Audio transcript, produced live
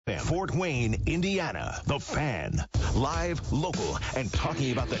FM, Fort Wayne, Indiana. The Fan. Live, local, and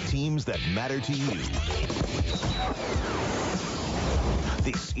talking about the teams that matter to you.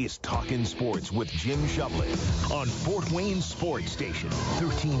 This is Talkin' Sports with Jim Shovlin on Fort Wayne Sports Station,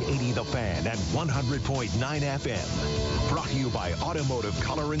 1380 The Fan and 100.9 FM. Brought to you by Automotive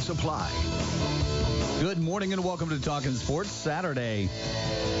Color and Supply. Good morning and welcome to Talkin' Sports, Saturday,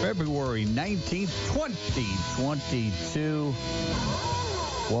 February 19th, 2022.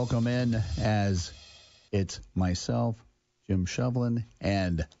 Welcome in as it's myself, Jim Shovlin,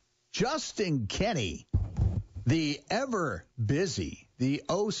 and Justin Kenny, the ever busy, the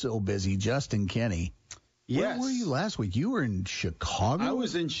oh-so-busy Justin Kenny. Yes. Where were you last week? You were in Chicago? I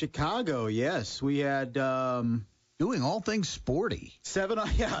was in Chicago, yes. We had... doing all things sporty.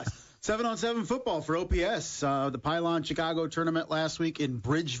 7-on-7 football for OPS. The Pylon Chicago tournament last week in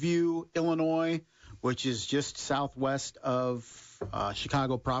Bridgeview, Illinois, which is just southwest of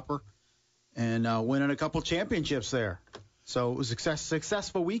Chicago proper, and winning a couple championships there. So it was a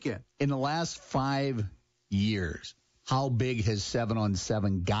successful weekend. In the last 5 years, how big has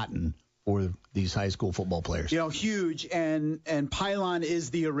 7-on-7 gotten for these high school football players? You know, huge, and Pylon is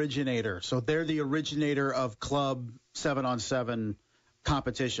the originator. So they're the originator of club 7-on-7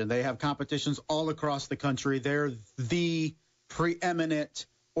 competition. They have competitions all across the country. They're the preeminent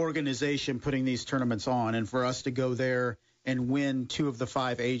organization putting these tournaments on. And for us to go there and win 2 of the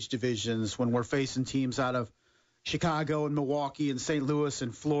 5 age divisions when we're facing teams out of Chicago and Milwaukee and St. Louis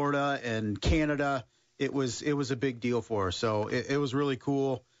and Florida and Canada, it was a big deal for us. So it was really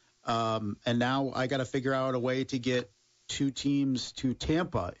cool. And now I got to figure out a way to get 2 teams to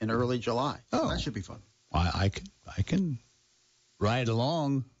Tampa in early July. So that should be fun. I can ride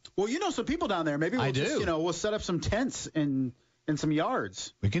along. Well, you know some people down there. Maybe we'll set up some tents in some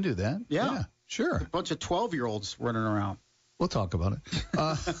yards. We can do that. Yeah sure. A bunch of 12-year-olds running around. We'll talk about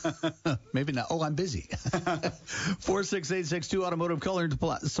it. Maybe not. Oh, I'm busy. 46862 Automotive Color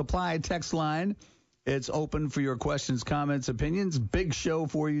and Supply text line. It's open for your questions, comments, opinions. Big show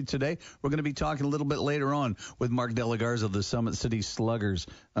for you today. We're going to be talking a little bit later on with Mark DeLaGarza of the Summit City Sluggers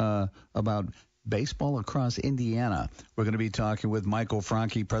about baseball across Indiana. We're going to be talking with Michael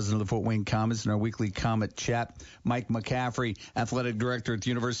Franke, president of the Fort Wayne Komets, in our weekly Comet Chat. Mike McCaffrey, athletic director at the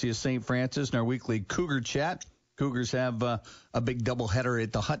University of St. Francis, in our weekly Cougar Chat. Cougars have a big doubleheader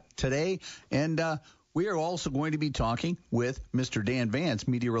at the Hut today. And we are also going to be talking with Mr. Dan Vance,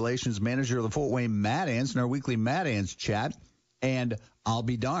 media relations manager of the Fort Wayne Mad Ants, in our weekly Mad Ants Chat. And I'll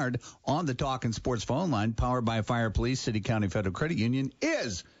be darned, on the Talkin' Sports phone line, powered by Fire Police, City County Federal Credit Union,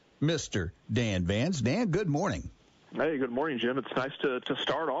 is Mr. Dan Vance. Dan, good morning. Hey, good morning, Jim. It's nice to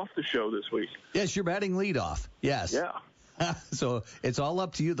start off the show this week. Yes, you're batting leadoff. Yes. Yeah. So it's all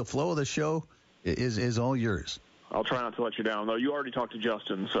up to you. The flow of the show is all yours. I'll try not to let you down, though. You already talked to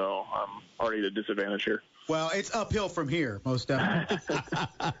Justin, so I'm already at a disadvantage here. Well, it's uphill from here, most definitely.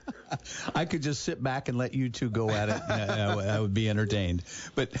 I could just sit back and let you two go at it. I would be entertained.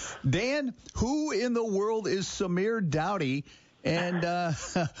 But, Dan, who in the world is Samir Dowdy, and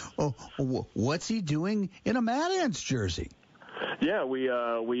what's he doing in a Mad Ants jersey? Yeah,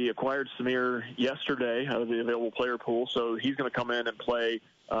 we acquired Samir yesterday out of the available player pool, so he's going to come in and play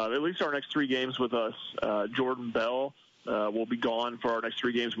at least our next 3 games with us. Jordan Bell will be gone for our next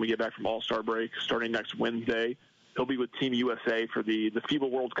 3 games when we get back from All-Star break starting next Wednesday. He'll be with Team USA for the FIBA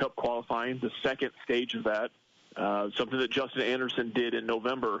World Cup qualifying, the second stage of that, something that Justin Anderson did in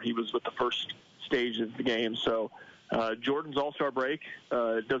November. He was with the first stage of the game. So Jordan's All-Star break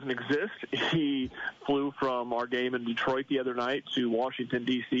doesn't exist. He flew from our game in Detroit the other night to Washington,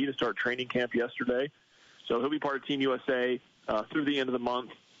 D.C. to start training camp yesterday. So he'll be part of Team USA through the end of the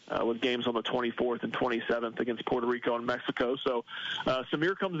month with games on the 24th and 27th against Puerto Rico and Mexico. So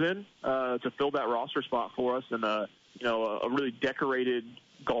Samir comes in to fill that roster spot for us, and a really decorated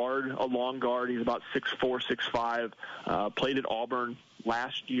guard, a long guard. He's about 6'4", 6'5", played at Auburn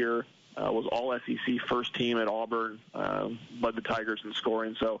last year. Was all SEC first team at Auburn, led the Tigers in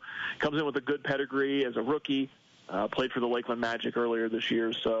scoring. So comes in with a good pedigree as a rookie, played for the Lakeland Magic earlier this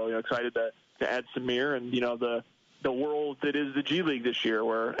year. So excited to add Samir, and the world that is the G League this year,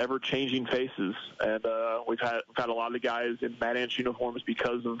 where ever-changing faces. And we've had a lot of guys in Mad Ants uniforms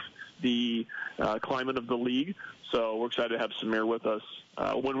because of the climate of the league. So we're excited to have Samir with us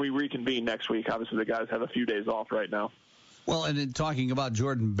when we reconvene next week. Obviously, the guys have a few days off right now. Well, and in talking about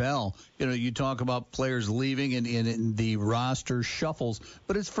Jordan Bell, you talk about players leaving and the roster shuffles,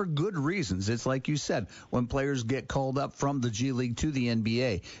 but it's for good reasons. It's like you said, when players get called up from the G League to the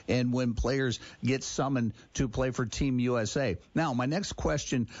NBA, and when players get summoned to play for Team USA. Now, my next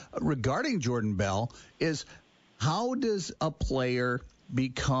question regarding Jordan Bell is, how does a player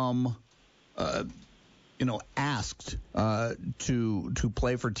become asked to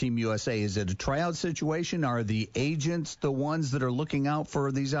play for Team USA? Is it a tryout situation? Are the agents the ones that are looking out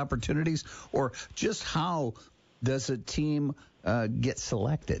for these opportunities? Or just how does a team get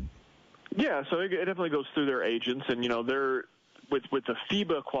selected? Yeah, so it definitely goes through their agents, and they're with the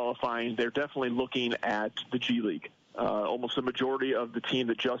FIBA qualifying, they're definitely looking at the G League. Almost the majority of the team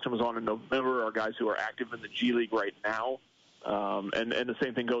that Justin was on in November are guys who are active in the G League right now. And the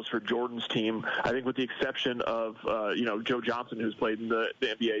same thing goes for Jordan's team. I think with the exception of, Joe Johnson, who's played in the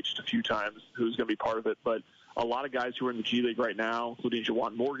NBA just a few times, who's going to be part of it. But a lot of guys who are in the G League right now, including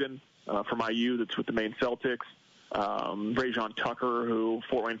Jawan Morgan from IU that's with the Maine Celtics, Rajon Tucker, who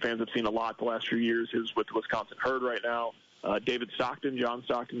Fort Wayne fans have seen a lot the last few years, who's with the Wisconsin Herd right now. David Stockton, John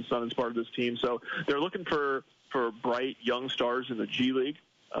Stockton's son, is part of this team. So they're looking for bright young stars in the G League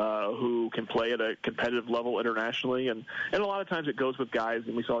who can play at a competitive level internationally. And a lot of times it goes with guys,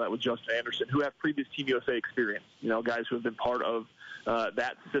 and we saw that with Justin Anderson, who have previous Team USA experience, guys who have been part of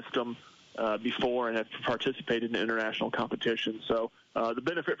that system before and have participated in international competition. So the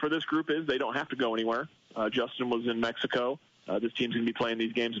benefit for this group is they don't have to go anywhere. Justin was in Mexico. This team's going to be playing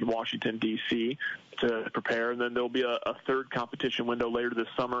these games in Washington, D.C. to prepare. And then there'll be a third competition window later this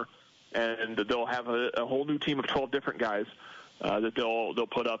summer, and they'll have a whole new team of 12 different guys that they'll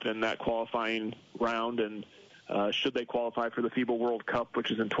put up in that qualifying round. And should they qualify for the FIBA World Cup,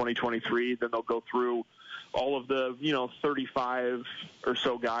 which is in 2023, then they'll go through all of the 35 or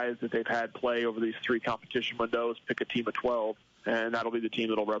so guys that they've had play over these three competition windows, pick a team of 12, and that'll be the team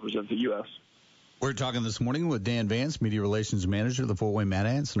that'll represent the U.S. We're talking this morning with Dan Vance, Media Relations Manager of the Fort Wayne Mad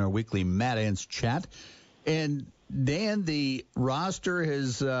Ants, in our weekly Mad Ants chat. And Dan, the roster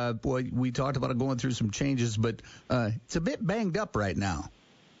has, we talked about it going through some changes, but it's a bit banged up right now.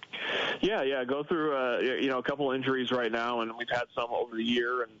 Yeah, go through, a couple injuries right now, and we've had some over the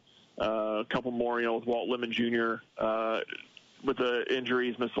year, and a couple more, with Walt Lemon Jr., with the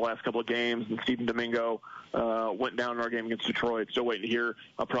injuries, missed the last couple of games, and Stephen Domingo went down in our game against Detroit. Still waiting to hear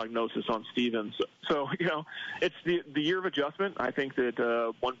a prognosis on Stevens. So, it's the year of adjustment. I think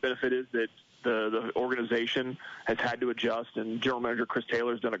that one benefit is that the organization has had to adjust, and General Manager Chris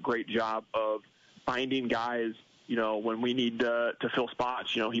Taylor has done a great job of finding guys, when we need to fill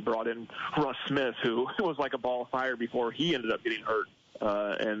spots. He brought in Russ Smith, who was like a ball of fire before he ended up getting hurt.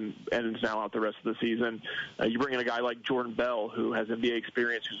 And is now out the rest of the season. You bring in a guy like Jordan Bell, who has NBA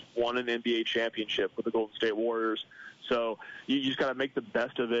experience, who's won an NBA championship with the Golden State Warriors. So you just got to make the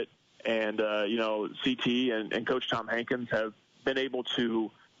best of it. And, CT and Coach Tom Hankins have been able to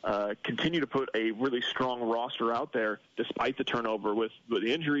continue to put a really strong roster out there despite the turnover with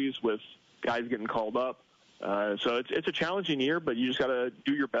the injuries, with guys getting called up. So it's a challenging year, but you just got to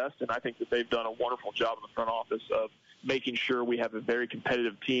do your best. And I think that they've done a wonderful job in the front office of making sure we have a very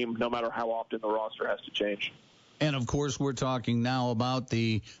competitive team, no matter how often the roster has to change. And, of course, we're talking now about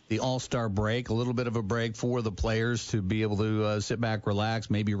the All-Star break, a little bit of a break for the players to be able to sit back, relax,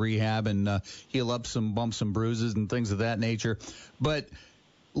 maybe rehab and heal up some bumps and bruises and things of that nature. But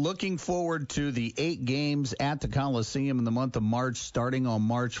looking forward to the 8 games at the Coliseum in the month of March, starting on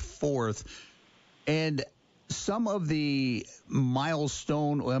March 4th. And some of the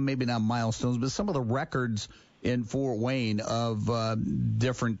maybe not milestones, but some of the records in Fort Wayne of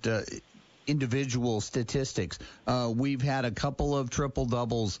different individual statistics. We've had a couple of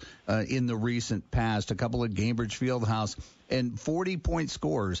triple-doubles in the recent past, a couple of Gainbridge Fieldhouse, and 40-point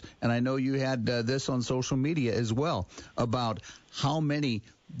scores. And I know you had this on social media as well about how many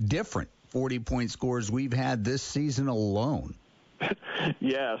different 40-point scores we've had this season alone.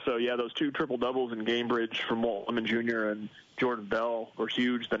 Those 2 triple-doubles in Gainbridge from Walt Lemon Jr. and Jordan Bell were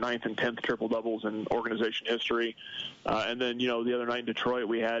huge, the 9th and 10th triple-doubles in organization history. And then, the other night in Detroit,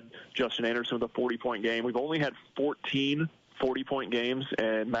 we had Justin Anderson with a 40-point game. We've only had 14 40-point games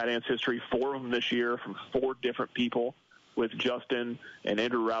in Mad Ants history, 4 of them this year from 4 different people, with Justin and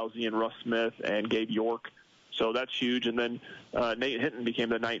Andrew Rousey and Russ Smith and Gabe York. So that's huge. And then Nate Hinton became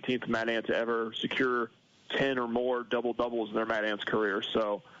the 19th Mad Ant to ever secure 10 or more double-doubles in their Mad Ants career.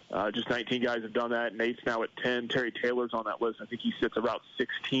 So just 19 guys have done that. Nate's now at 10. Terry Taylor's on that list. I think he sits about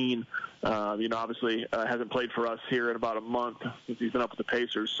 16. Obviously hasn't played for us here in about a month since he's been up with the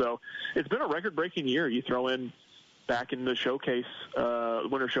Pacers. So it's been a record-breaking year. You throw in back in the showcase,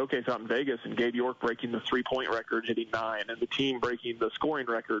 winter showcase out in Vegas, and Gabe York breaking the three-point record, hitting 9, and the team breaking the scoring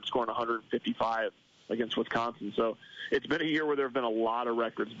record, scoring 155 against Wisconsin. So it's been a year where there have been a lot of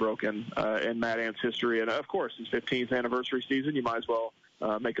records broken in Mad Ants history. And, of course, his 15th anniversary season, you might as well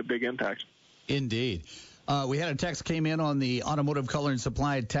make a big impact. Indeed. We had a text came in on the Automotive Color and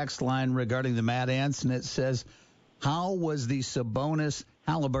Supply text line regarding the Mad Ants, and it says, How was the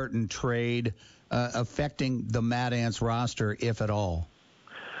Sabonis-Halliburton trade affecting the Mad Ants roster, if at all?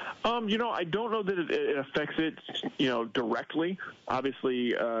 I don't know that it affects it, directly.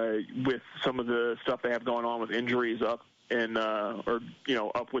 Obviously, with some of the stuff they have going on with injuries up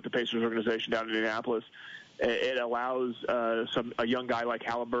up with the Pacers organization down in Indianapolis, it allows a young guy like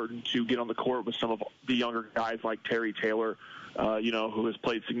Halliburton to get on the court with some of the younger guys like Terry Taylor, who has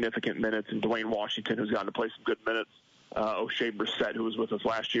played significant minutes, and Dwayne Washington, who's gotten to play some good minutes. O'Shea Brissett, who was with us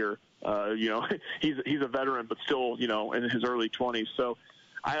last year, he's a veteran, but still, in his early 20s. So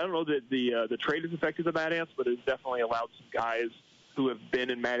I don't know that the trade has affected the Mad Ants, but it's definitely allowed some guys who have been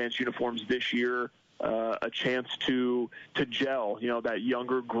in Mad Ants uniforms this year a chance to gel, that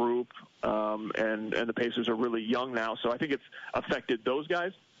younger group, and the Pacers are really young now. So I think it's affected those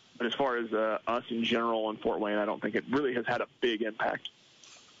guys. But as far as us in general in Fort Wayne, I don't think it really has had a big impact.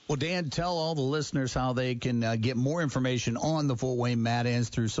 Well, Dan, tell all the listeners how they can get more information on the Fort Wayne Mad Ants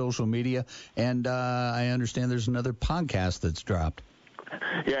through social media. And I understand there's another podcast that's dropped.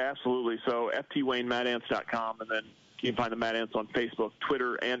 Yeah, absolutely. So ftwaynemadants.com, and then you can find the Mad Ants on Facebook,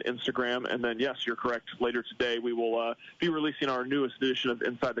 Twitter, and Instagram. And then, yes, you're correct. Later today, we will be releasing our newest edition of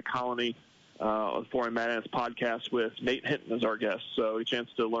Inside the Colony, the Fort Wayne Mad Ants podcast with Nate Hinton as our guest. So a chance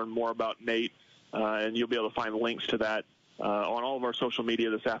to learn more about Nate, and you'll be able to find links to that on all of our social media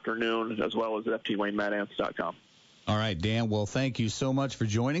this afternoon, as well as at ftwaynemadants.com. All right, Dan. Well, thank you so much for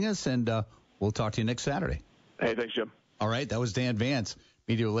joining us, and we'll talk to you next Saturday. Hey, thanks, Jim. All right, that was Dan Vance,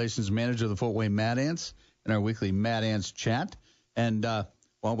 Media Relations Manager of the Fort Wayne Mad Ants, in our weekly Mad Ants chat. And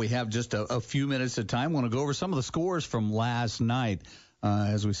while we have just a few minutes of time, I want to go over some of the scores from last night.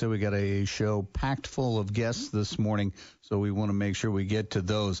 As we said, we got a show packed full of guests this morning, so we want to make sure we get to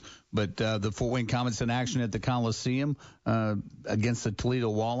those. But the Fort Wayne Comets in action at the Coliseum against the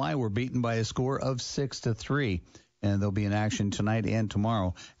Toledo Walleye were beaten by a score of 6-3. And they'll be in action tonight and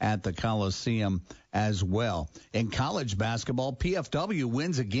tomorrow at the Coliseum as well. In college basketball, PFW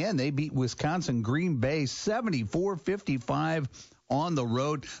wins again. They beat Wisconsin Green Bay 74-55 on the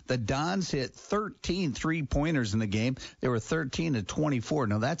road. The Dons hit 13 three-pointers in the game. They were 13-24.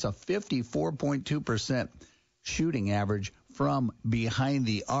 Now, that's a 54.2% shooting average from behind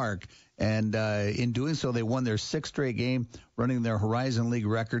the arc. And in doing so, they won their sixth straight game, running their Horizon League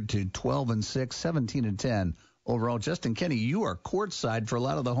record to 12-6, 17-10. Overall, Justin Kenny, you are courtside for a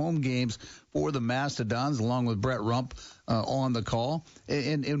lot of the home games for the Mastodons, along with Brett Rump on the call.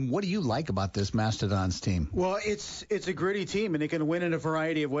 And what do you like about this Mastodons team? Well, it's a gritty team, and it can win in a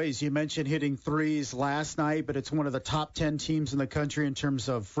variety of ways. You mentioned hitting threes last night, but it's one of the top 10 teams in the country in terms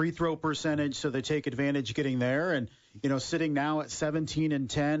of free throw percentage, so they take advantage getting there. And, sitting now at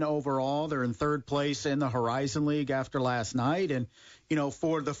 17-10 overall, they're in third place in the Horizon League after last night. And,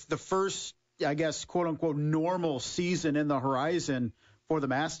 for the first, I guess, quote unquote, normal season in the Horizon for the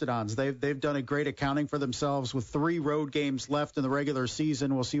Mastodons, they've done a great accounting for themselves with 3 road games left in the regular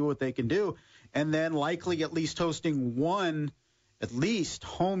season. We'll see what they can do. And then likely at least hosting one, at least,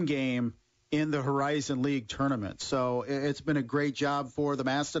 home game in the Horizon League tournament. So it's been a great job for the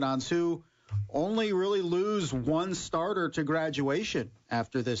Mastodons, who only really lose one starter to graduation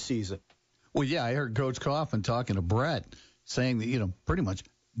after this season. Well, yeah, I heard Coach Kaufman talking to Brett saying that, pretty much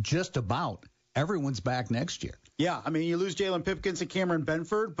just about everyone's back next year. Yeah, I mean, you lose Jalen Pipkins and Cameron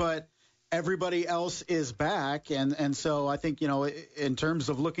Benford, but everybody else is back. And so I think, in terms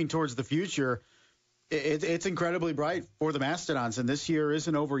of looking towards the future, it's incredibly bright for the Mastodons. And this year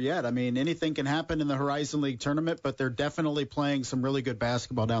isn't over yet. I mean, anything can happen in the Horizon League tournament, but they're definitely playing some really good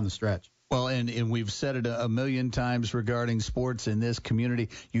basketball down the stretch. Well, and we've said it a million times regarding sports in this community.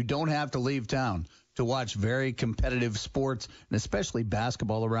 You don't have to leave town to watch very competitive sports, and especially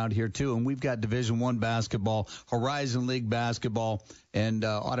basketball around here, too. And we've got Division I basketball, Horizon League basketball, and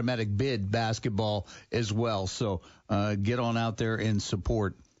automatic bid basketball as well. So get on out there and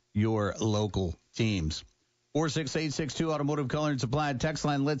support your local teams. 46862 Automotive Color and Supply text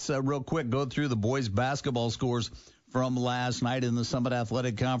line. Let's real quick go through the boys basketball scores from last night in the Summit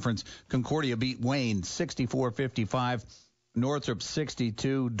Athletic Conference. Concordia beat Wayne 64-55. Northrop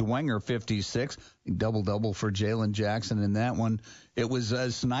 62, Dwenger 56. Double-double for Jalen Jackson in that one. It was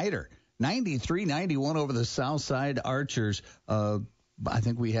Snyder, 93-91 over the Southside Archers. I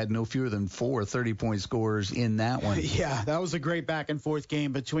think we had no fewer than 4 30-point scorers in that one. Yeah, that was a great back-and-forth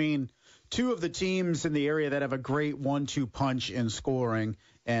game between two of the teams in the area that have a great 1-2 punch in scoring.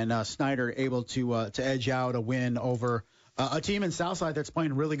 And Snyder able to edge out a win over a team in Southside that's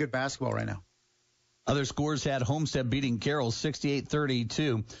playing really good basketball right now. Other scores had Homestead beating Carroll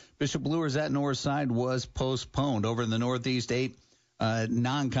 68-32. Bishop Luers at Northside was postponed. Over in the Northeast 8,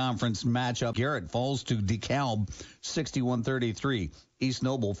 non-conference matchup. Garrett falls to DeKalb 61-33. East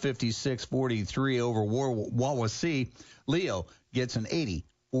Noble 56-43 over Wawasee. Leo gets an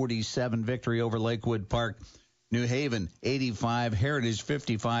 80-47 victory over Lakewood Park. New Haven 85, Heritage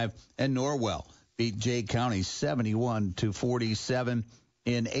 55, and Norwell beat Jay County 71-47.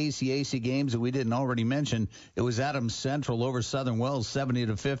 In ACAC games that we didn't already mention, it was Adams Central over Southern Wells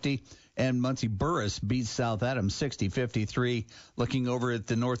 70-50, and Muncie Burris beat South Adams 60-53. Looking over at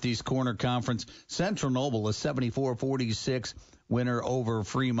the Northeast Corner Conference, Central Noble a 74-46 winner over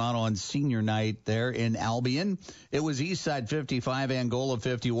Fremont on senior night there in Albion. It was Eastside 55, Angola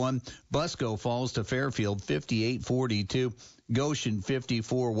 51. Busco falls to Fairfield 58-42. Goshen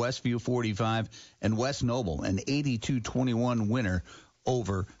 54, Westview 45, and West Noble an 82-21 winner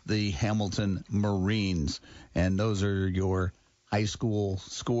over the Hamilton Marines. And those are your high school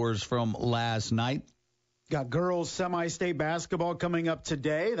scores from last night. Got girls semi-state basketball coming up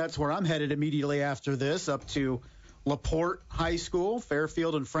today. That's where I'm headed immediately after this, up to LaPorte High School,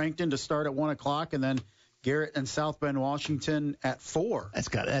 Fairfield and Frankton to start at 1 o'clock, and then Garrett and South Bend, Washington at 4.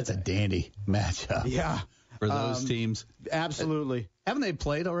 That's a dandy matchup. Yeah. For those teams. Absolutely. Haven't they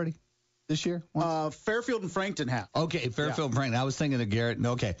played already this year? Fairfield and Frankton have. Okay, Fairfield and Frankton. I was thinking of Garrett.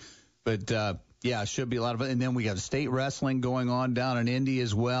 Okay. But, yeah, it should be a lot of fun. And then we got state wrestling going on down in Indy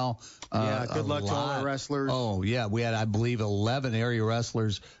as well. Good luck to all our wrestlers. Oh, yeah. We had, I believe, 11 area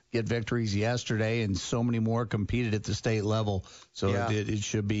wrestlers get victories yesterday, and so many more competed at the state level. So it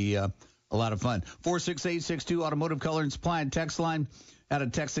should be a lot of fun. 46862 Automotive Color and Supply and text line. Had a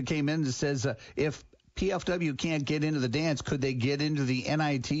text that came in that says, if PFW can't get into the dance, could they get into the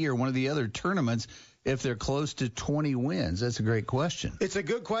NIT or one of the other tournaments if they're close to 20 wins? That's a great question. It's a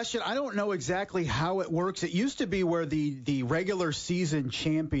good question. I don't know exactly how it works. It used to be where the regular season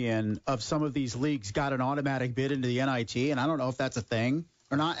champion of some of these leagues got an automatic bid into the NIT, and I don't know if that's a thing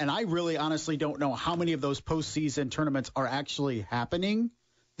or not. And I really honestly don't know how many of those postseason tournaments are actually happening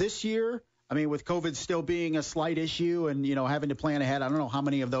this year. I mean, with COVID still being a slight issue and, having to plan ahead, I don't know how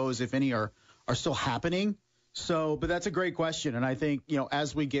many of those, if any, are still happening. So, but that's a great question. And I think,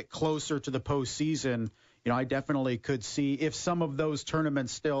 as we get closer to the postseason, I definitely could see if some of those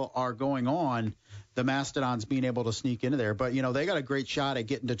tournaments still are going on, the Mastodons being able to sneak into there. But, they got a great shot at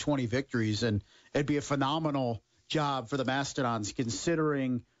getting to 20 victories, and it'd be a phenomenal job for the Mastodons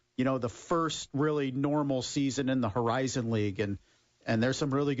considering, the first really normal season in the Horizon League. And there's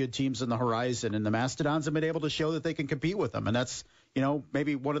some really good teams in the Horizon, and the Mastodons have been able to show that they can compete with them. And that's,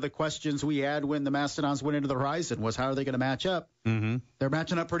 maybe one of the questions we had when the Mastodons went into the Horizon was how are they going to match up? Mm-hmm. They're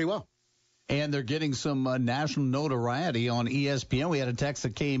matching up pretty well. And they're getting some national notoriety on ESPN. We had a text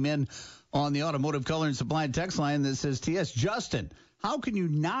that came in on the Automotive Color and Supply text line that says, T.S. Justin, how can you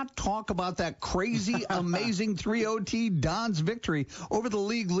not talk about that crazy, amazing 3-0T Dons victory over the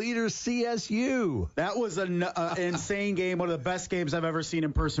league leader CSU? That was an insane game, one of the best games I've ever seen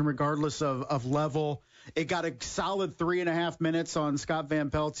in person, regardless of level. It got a solid 3.5 minutes on Scott Van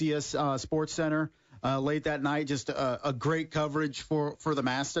Peltius Sports Center late that night. Just a great coverage for the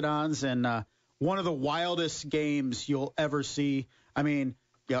Mastodons, and one of the wildest games you'll ever see. I mean,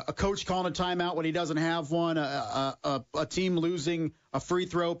 a coach calling a timeout when he doesn't have one, a team losing a free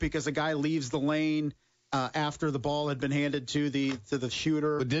throw because a guy leaves the lane after the ball had been handed to the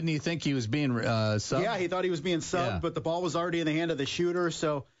shooter. But didn't he think he was being subbed? Yeah, he thought he was being subbed, but the ball was already in the hand of the shooter.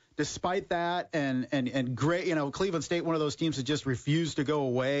 So despite that, and great, Cleveland State, one of those teams that just refused to go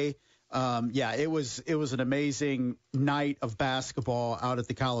away. It was an amazing night of basketball out at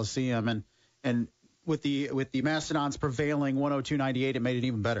the Coliseum, and with the Mastodons prevailing 102-98, it made it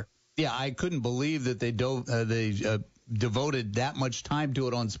even better. Yeah, I couldn't believe that they devoted that much time to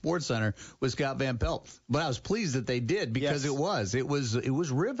it on SportsCenter with Scott Van Pelt. But I was pleased that they did because it was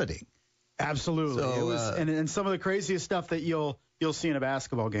riveting. Absolutely. So, it was, and some of the craziest stuff that you'll see in a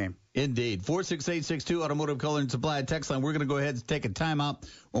basketball game. Indeed. 46862 Automotive Color and Supply text line. We're going to go ahead and take a timeout.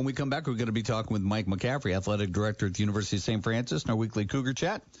 When we come back, we're going to be talking with Mike McCaffrey, Athletic Director at the University of St. Francis, in our weekly Cougar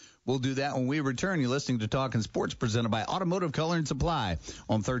Chat. We'll do that when we return. You're listening to Talkin' Sports, presented by Automotive Color and Supply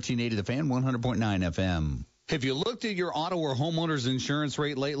on 1380 The Fan, 100.9 FM. Have you looked at your auto or homeowner's insurance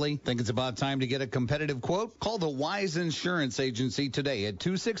rate lately? Think it's about time to get a competitive quote? Call the Wise Insurance Agency today at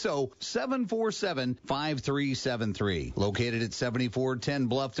 260-747-5373. Located at 7410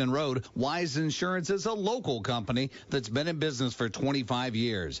 Bluffton Road, Wise Insurance is a local company that's been in business for 25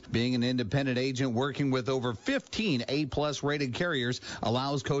 years. Being an independent agent working with over 15 A-plus rated carriers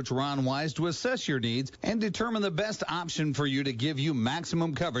allows Coach Ron Wise to assess your needs and determine the best option for you to give you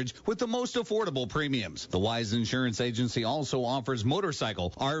maximum coverage with the most affordable premiums. The Wise Insurance Insurance Agency also offers motorcycle,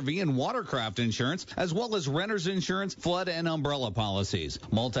 RV, and watercraft insurance, as well as renter's insurance, flood, and umbrella policies.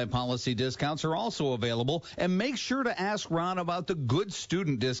 Multi-policy discounts are also available, and make sure to ask Ron about the good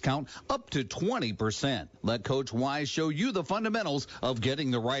student discount up to 20%. Let Coach Wise show you the fundamentals of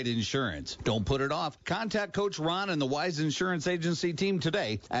getting the right insurance. Don't put it off. Contact Coach Ron and the Wise Insurance Agency team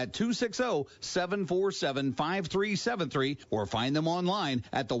today at 260-747-5373 or find them online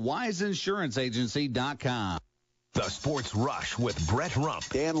at thewiseinsuranceagency.com. The Sports Rush with Brett Rump.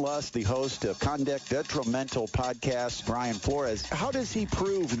 Dan Lust, the host of Conduct Detrimental podcast, Brian Flores. How does he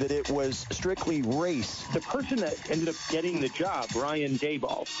prove that it was strictly race? The person that ended up getting the job, Brian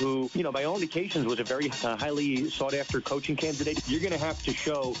Daboll, who, by all indications was a very highly sought-after coaching candidate, you're going to have to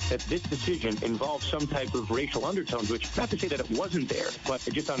show that this decision involves some type of racial undertones, which, not to say that it wasn't there, but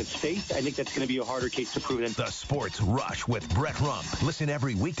just on its face, I think that's going to be a harder case to prove than. The Sports Rush with Brett Rump. Listen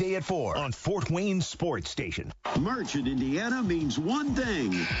every weekday at 4 on Fort Wayne Sports Station. March in Indiana means one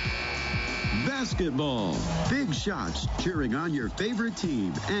thing. Basketball. Big shots cheering on your favorite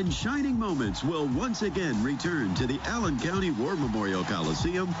team, and shining moments will once again return to the Allen County War Memorial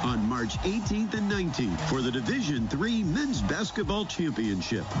Coliseum on March 18th and 19th for the Division III Men's Basketball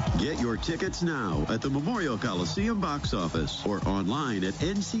Championship. Get your tickets now at the Memorial Coliseum box office or online at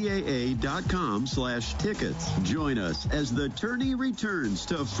ncaa.com/tickets. Join us as the tourney returns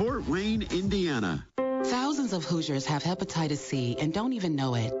to Fort Wayne, Indiana. Thousands of Hoosiers have hepatitis C and don't even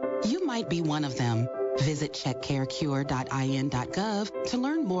know it. You might be one of them. Visit checkcarecure.in.gov to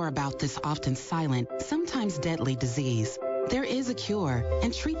learn more about this often silent, sometimes deadly disease. There is a cure,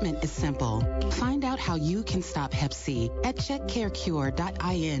 and treatment is simple. Find out how you can stop Hep C at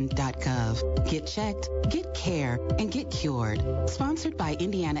checkcarecure.in.gov. Get checked, get care, and get cured. Sponsored by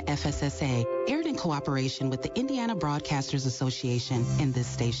Indiana FSSA, aired in cooperation with the Indiana Broadcasters Association and this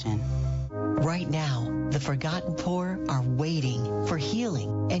station. Right now, the forgotten poor are waiting for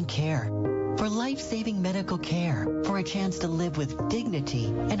healing and care, for life-saving medical care, for a chance to live with dignity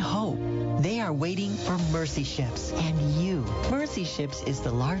and hope. They are waiting for Mercy Ships and you. Mercy Ships is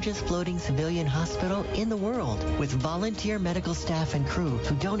the largest floating civilian hospital in the world, with volunteer medical staff and crew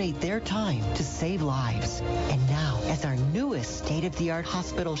who donate their time to save lives. And now, as our newest state-of-the-art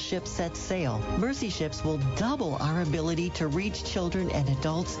hospital ship sets sail, Mercy Ships will double our ability to reach children and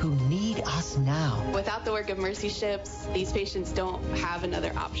adults who need us now. Without the work of Mercy Ships, these patients don't have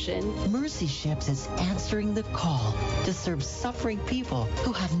another option. Mercy Ships is answering the call to serve suffering people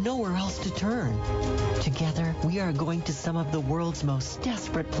who have nowhere else to turn. Together, we are going to some of the world's most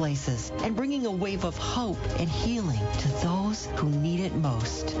desperate places and bringing a wave of hope and healing to those who need it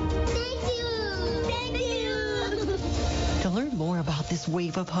most. Thank you! Thank you! To learn more about this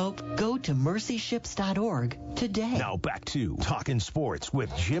wave of hope, go to mercyships.org today. Now back to Talkin' Sports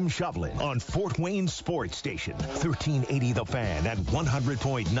with Jim Shovlin on Fort Wayne Sports Station, 1380 The Fan and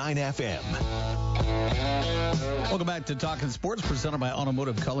 100.9 FM. Welcome back to Talking Sports, presented by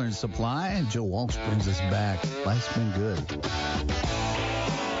Automotive Color and Supply. Joe Walsh brings us back. Life's been good.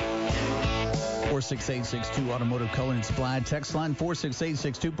 46862 Automotive Color and Supply. Text line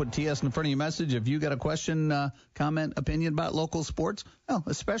 46862. Put TS in front of your message. If you got a question, comment, opinion about local sports,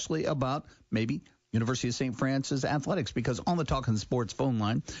 especially about maybe University of St. Francis athletics, because on the Talking Sports phone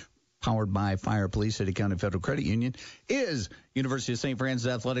line, powered by Fire Police City County Federal Credit Union, is University of St.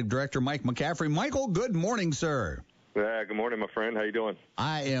 Francis Athletic Director Mike McCaffrey. Michael, good morning, sir. Good morning, my friend. How you doing?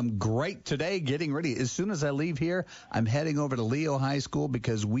 I am great today, getting ready. As soon as I leave here, I'm heading over to Leo High School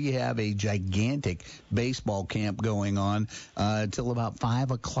because we have a gigantic baseball camp going on till about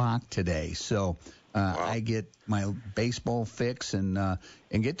 5 o'clock today. So wow. I get my baseball fix and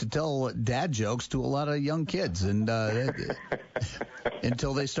get to tell dad jokes to a lot of young kids and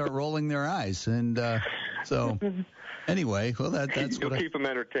until they start rolling their eyes. And so anyway, well, that's You'll keep them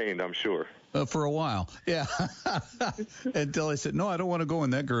entertained, I'm sure. For a while, yeah. Until I said, no, I don't want to go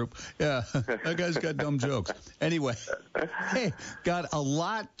in that group. Yeah, that guy's got dumb jokes. Anyway, hey, got a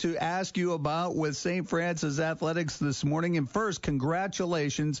lot to ask you about with St. Francis Athletics this morning. And first,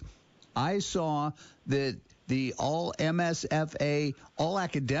 congratulations. I saw that the All-MSFA,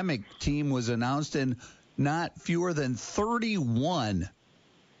 All-Academic team was announced, and not fewer than 31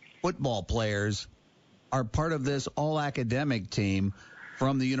 football players are part of this All-Academic team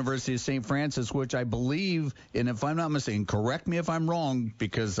from the University of St. Francis, which I believe, and if I'm not mistaken, correct me if I'm wrong,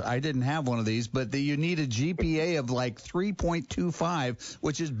 because I didn't have one of these, but you need a GPA of like 3.25,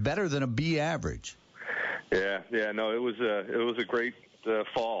 which is better than a B average. Yeah, no, it was a great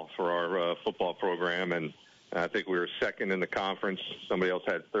fall for our football program, and I think we were second in the conference. Somebody else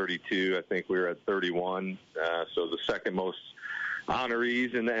had 32. I think we were at 31. So the second most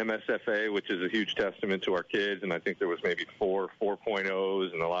honorees in the MSFA, which is a huge testament to our kids. And I think there was maybe 4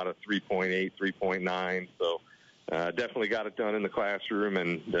 4.0s and a lot of 3.8, 3.9. So definitely got it done in the classroom.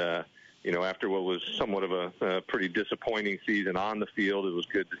 And, after what was somewhat of a pretty disappointing season on the field, it was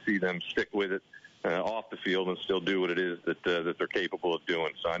good to see them stick with it off the field and still do what it is that they're capable of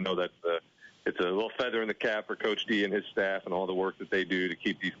doing. So I know that it's a little feather in the cap for Coach D and his staff and all the work that they do to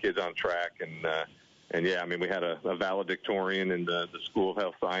keep these kids on track. And yeah, I mean, we had a valedictorian in the School of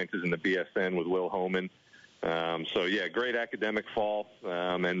Health Sciences in the BSN with Will Homan. So yeah, great academic fall,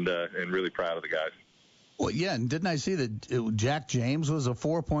 and really proud of the guys. Well, yeah, and didn't I see that Jack James was a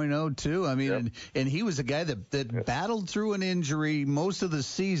 4.0 too? I mean, yep. and he was a guy that battled through an injury most of the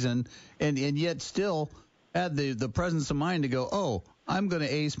season, and yet still had the presence of mind to go, oh, I'm going to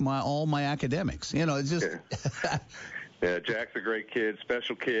ace all my academics. It's just. Yeah, Jack's a great kid,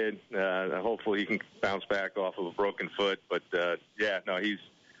 special kid. Hopefully he can bounce back off of a broken foot. But he's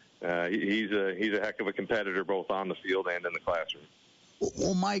a heck of a competitor both on the field and in the classroom.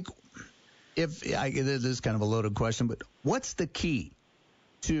 Well, Mike. This is kind of a loaded question, but what's the key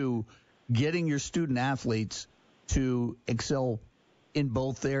to getting your student athletes to excel in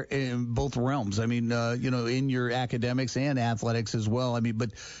both realms? I mean, in your academics and athletics as well. I mean,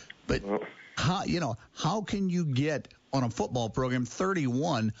 but how can you get on a football program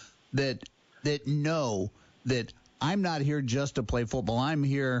 31 that know that I'm not here just to play football. I'm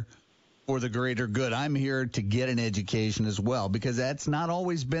here for the greater good. I'm here to get an education as well, because that's not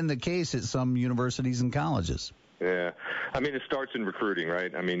always been the case at some universities and colleges. Yeah. I mean, it starts in recruiting,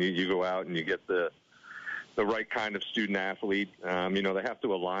 right? I mean, you go out and you get the right kind of student athlete. They have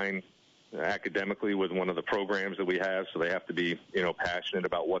to align academically with one of the programs that we have, so they have to be, passionate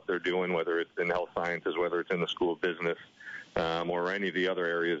about what they're doing, whether it's in health sciences, whether it's in the School of Business, or any of the other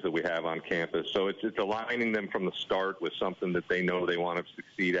areas that we have on campus. So it's aligning them from the start with something that they know they want to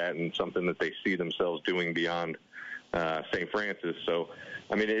succeed at and something that they see themselves doing beyond St. Francis. So,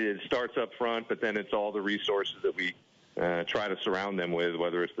 I mean, it starts up front, but then it's all the resources that we try to surround them with,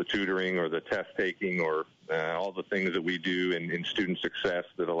 whether it's the tutoring or the test taking or all the things that we do in student success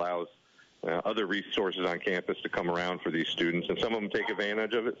that allows other resources on campus to come around for these students. And some of them take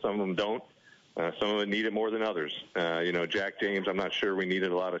advantage of it, some of them don't. Some of them need it more than others. Jack James, I'm not sure we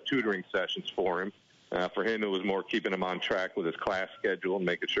needed a lot of tutoring sessions for him. For him, it was more keeping him on track with his class schedule and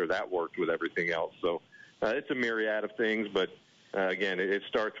making sure that worked with everything else. So it's a myriad of things, but again, it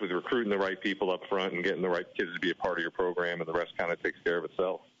starts with recruiting the right people up front and getting the right kids to be a part of your program, and the rest kind of takes care of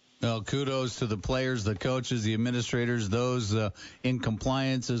itself. Well, kudos to the players, the coaches, the administrators, those in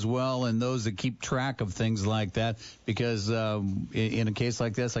compliance as well, and those that keep track of things like that. Because in a case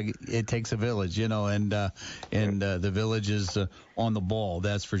like this, it takes a village, and the village is on the ball,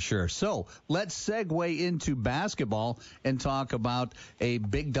 that's for sure. So let's segue into basketball and talk about a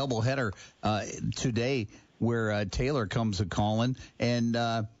big doubleheader today, where Taylor comes a calling, and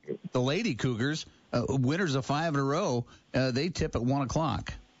the Lady Cougars, winners of 5 in a row, they tip at 1:00.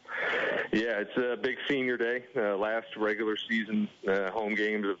 Yeah, it's a big senior day, last regular season home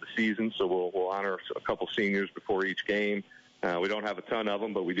games of the season, so we'll honor a couple seniors before each game. We don't have a ton of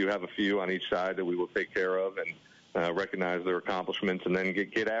them, but we do have a few on each side that we will take care of and recognize their accomplishments, and then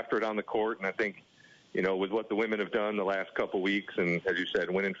get after it on the court. And I think, with what the women have done the last couple weeks, and as you said,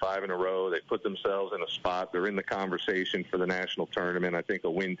 winning 5 in a row, they put themselves in a spot. They're in the conversation for the national tournament. I think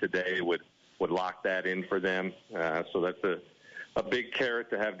a win today would lock that in for them. So that's a big carrot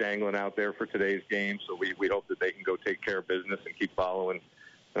to have dangling out there for today's game. So we hope that they can go take care of business and keep following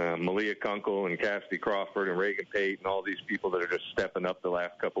Malia Kunkel and Cassidy Crawford and Reagan Pate and all these people that are just stepping up the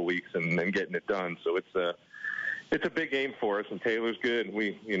last couple weeks and getting it done. So it's a big game for us, and Taylor's good.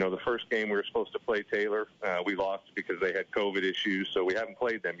 The first game we were supposed to play Taylor, we lost because they had COVID issues, so we haven't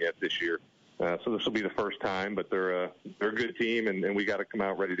played them yet this year. So this will be the first time, but they're a good team, and we got to come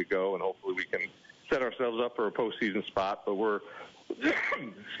out ready to go, and hopefully we can set ourselves up for a postseason spot. But we're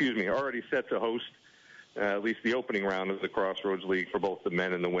already set to host at least the opening round of the Crossroads League for both the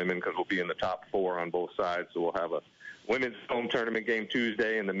men and the women, because we'll be in the top 4 on both sides. So we'll have a women's home tournament game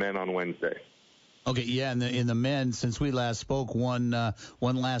Tuesday and the men on Wednesday. Okay, yeah, in the men, since we last spoke, one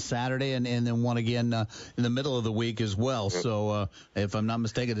last Saturday and then one again in the middle of the week as well. Yep. So if I'm not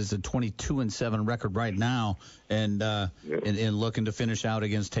mistaken, it's a 22-7 record right now, and looking to finish out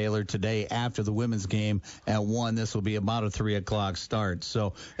against Taylor today after the women's game at 1. This will be about a 3:00 start.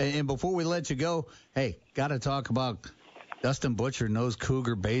 So, and before we let you go, hey, got to talk about Dustin Butcher and those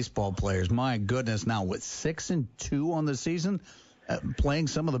Cougar baseball players. My goodness, now with 6-2 on the season. Playing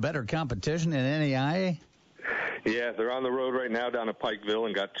some of the better competition in NAIA? Yeah, they're on the road right now down at Pikeville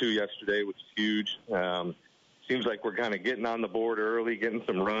and got 2 yesterday, which is huge. seems like we're kind of getting on the board early, getting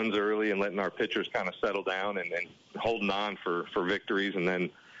some runs early, and letting our pitchers kind of settle down and holding on for victories. And then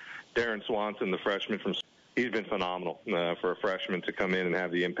Darren Swanson, the freshman he's been phenomenal. For a freshman to come in and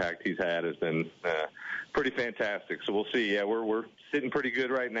have the impact he's had has been pretty fantastic. So we'll see. Yeah, we're sitting pretty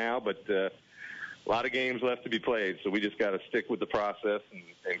good right now, but a lot of games left to be played. So we just got to stick with the process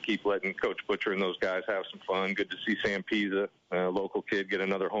and keep letting Coach Butcher and those guys have some fun. Good to see Sam Pisa, a local kid, get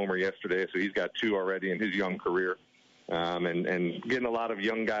another homer yesterday. So he's got 2 already in his young career. And getting a lot of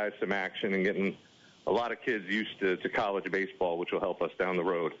young guys some action and getting a lot of kids used to college baseball, which will help us down the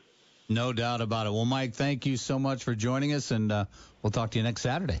road. No doubt about it. Well, Mike, thank you so much for joining us, and we'll talk to you next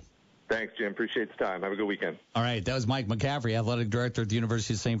Saturday. Thanks, Jim. Appreciate the time. Have a good weekend. All right, that was Mike McCaffrey, athletic director at the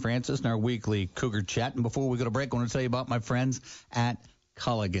University of St. Francis, in our weekly Cougar Chat. And before we go to break, I want to tell you about my friends at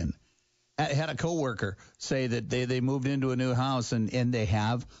Culligan. I had a coworker say that they moved into a new house and they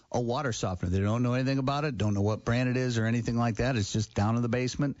have a water softener. They don't know anything about it, don't know what brand it is or anything like that. It's just down in the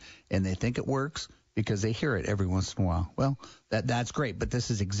basement, and they think it works because they hear it every once in a while. Well, that's great, but this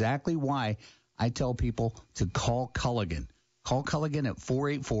is exactly why I tell people to call Culligan. Call Culligan at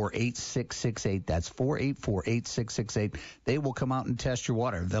 484-8668. That's 484-8668. They will come out and test your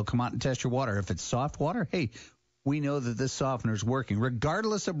water. They'll come out and test your water. If it's soft water, hey, we know that this softener is working.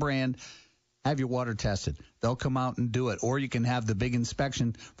 Regardless of brand, have your water tested. They'll come out and do it. Or you can have the big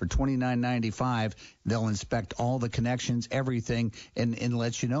inspection for $29.95. They'll inspect all the connections, everything, and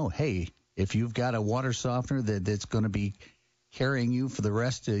let you know, hey, if you've got a water softener that's going to be carrying you for the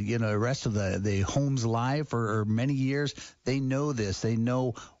rest of the home's life or many years, they know this. They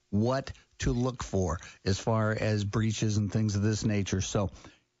know what to look for as far as breaches and things of this nature. So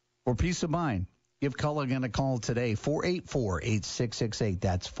for peace of mind, give Culligan a call today, 484-8668.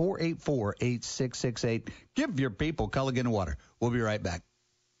 That's 484-8668. Give your people Culligan water. We'll be right back.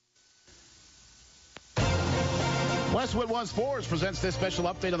 Westwood One Sports presents this special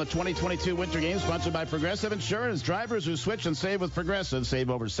update on the 2022 Winter Games, sponsored by Progressive Insurance. Drivers who switch and save with Progressive save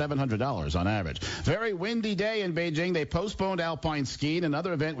over $700 on average. Very windy day in Beijing. They postponed alpine skiing.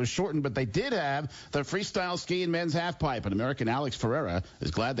 Another event was shortened, but they did have the freestyle skiing men's halfpipe. And American Alex Ferreira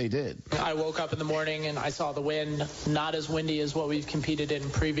is glad they did. I woke up in the morning and I saw the wind, not as windy as what we've competed in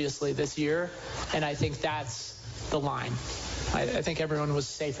previously this year. And I think that's the line. I think everyone was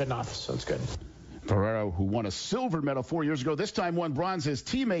safe enough, so it's good. Ferrero, who won a silver medal 4 years ago, this time won bronze. His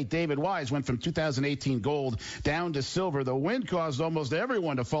teammate David Wise went from 2018 gold down to silver. The wind caused almost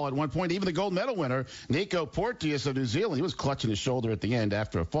everyone to fall at one point, even the gold medal winner, Nico Porteous of New Zealand. He was clutching his shoulder at the end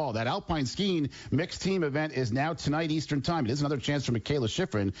after a fall. That alpine skiing mixed team event is now tonight Eastern time. It is another chance for Michaela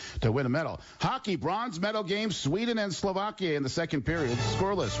Schifrin to win a medal. Hockey, bronze medal game, Sweden and Slovakia in the second period.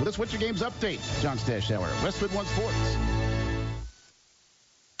 Scoreless. With this Winter Games update, John Stashauer, Westwood One Sports.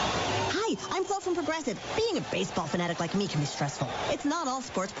 I'm Flo from Progressive. Being a baseball fanatic like me can be stressful. It's not all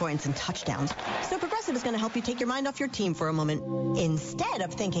sports points and touchdowns. So Progressive is going to help you take your mind off your team for a moment. Instead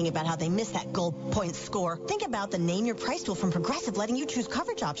of thinking about how they missed that goal point score, think about the Name Your Price tool from Progressive, letting you choose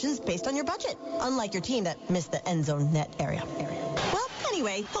coverage options based on your budget. Unlike your team that missed the end zone net area. Well,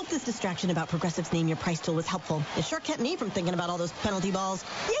 anyway, hope this distraction about Progressive's Name Your Price tool was helpful. It sure kept me from thinking about all those penalty balls.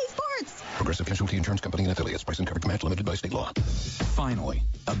 Yay, sports! Progressive Casualty Insurance Company and affiliates. Price and coverage match limited by state law. Finally,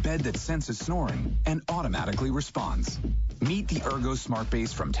 a bed that senses snoring and automatically responds. Meet the Ergo Smart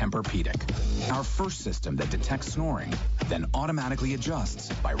Base from Tempur-Pedic, our first system that detects snoring, then automatically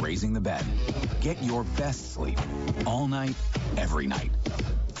adjusts by raising the bed. Get your best sleep all night, every night.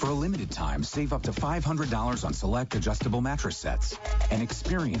 For a limited time, save up to $500 on select adjustable mattress sets and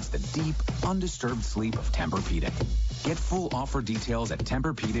experience the deep, undisturbed sleep of Tempur-Pedic. Get full offer details at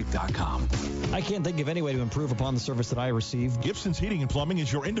TempurPedic.com. I can't think of any way to improve upon the service that I receive. Gibson's Heating and Plumbing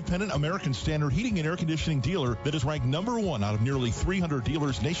is your independent American Standard heating and air conditioning dealer that is ranked #1 out of nearly 300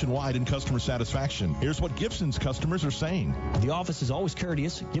 dealers nationwide in customer satisfaction. Here's what Gibson's customers are saying. The office is always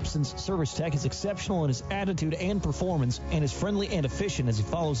courteous. Gibson's service tech is exceptional in his attitude and performance and is friendly and efficient as he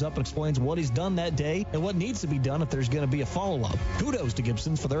follows up and explains what he's done that day and what needs to be done if there's going to be a follow-up. Kudos to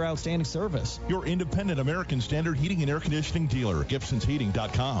Gibson's for their outstanding service. Your independent American Standard heating and air conditioning dealer,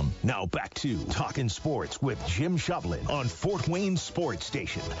 Gibson'sHeating.com. Now back to Talkin' Sports with Jim Shovlin on Fort Wayne Sports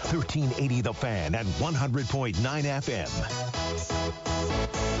Station, 1380 The Fan and 100.9 FM.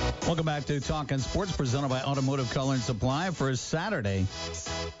 Welcome back to Talkin' Sports, presented by Automotive Color and Supply for Saturday,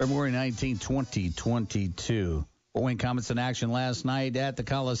 February 19, 2022. Fort Wayne Comets in action last night at the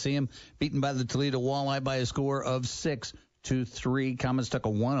Coliseum, beaten by the Toledo Walleye by a score of 6-3. Comets took a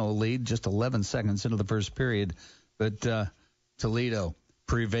 1-0 lead just 11 seconds into the first period, but Toledo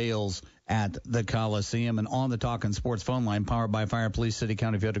prevails at the Coliseum. And on the Talking Sports phone line, powered by Fire Police City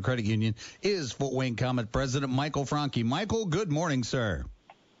County Field Credit Union, is Fort Wayne Comet President Michael Franke. Michael, good morning, sir.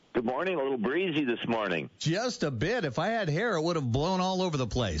 Good morning. A little breezy this morning. Just a bit. If I had hair, it would have blown all over the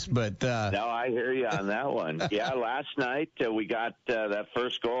place. But no, I hear you on that one. Yeah, last night we got that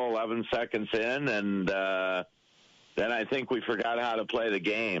first goal 11 seconds in, and then I think we forgot how to play the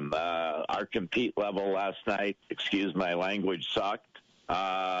game. Our compete level last night, excuse my language, sucked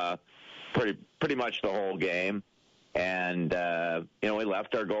pretty much the whole game. And, we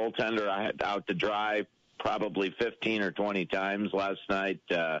left our goaltender out to dry probably 15 or 20 times last night.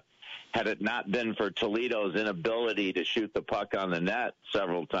 Had it not been for Toledo's inability to shoot the puck on the net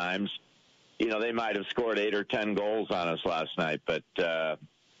several times, they might have scored 8 or 10 goals on us last night. But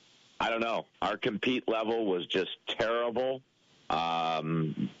I don't know. Our compete level was just terrible.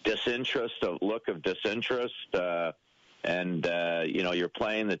 Disinterest, a look of disinterest. And you're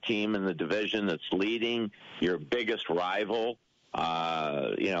playing the team in the division that's leading, your biggest rival,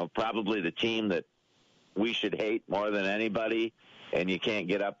 probably the team that we should hate more than anybody, and you can't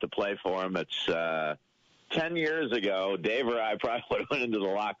get up to play for them. It's 10 years ago, Dave or I probably would have went into the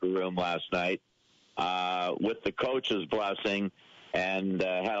locker room last night with the coach's blessing and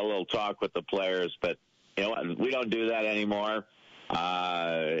had a little talk with the players. But, we don't do that anymore.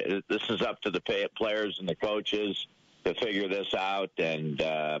 This is up to the players and the coaches to figure this out. And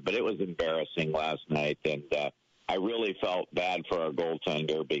but it was embarrassing last night, and I really felt bad for our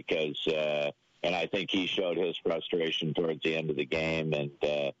goaltender because and I think he showed his frustration towards the end of the game. And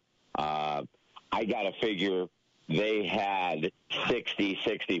I got to figure they had 60,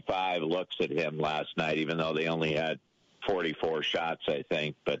 65 looks at him last night, even though they only had 44 shots, I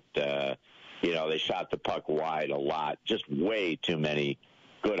think. But, they shot the puck wide a lot. Just way too many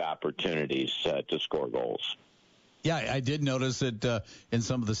good opportunities to score goals. Yeah, I did notice that in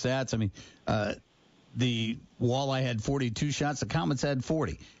some of the stats. I mean, the Walleye had 42 shots. The Comets had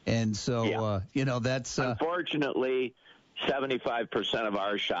 40. And so, that's... Unfortunately, 75% of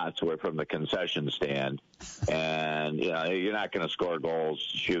our shots were from the concession stand. And, you're not going to score goals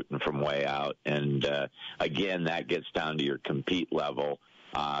shooting from way out. And, again, that gets down to your compete level.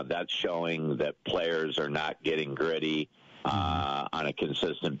 That's showing that players are not getting gritty on a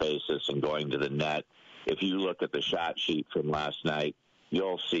consistent basis and going to the net. If you look at the shot sheet from last night,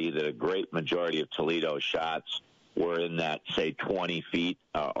 you'll see that a great majority of Toledo's shots were in that, say, 20 feet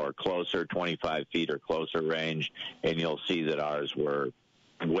or closer, 25 feet or closer range, and you'll see that ours were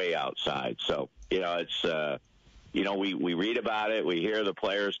way outside. So, it's, we read about it, we hear the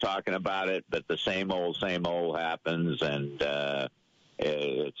players talking about it, but the same old happens, and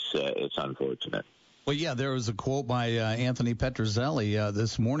it's unfortunate. Well, yeah, there was a quote by Anthony Petruzzelli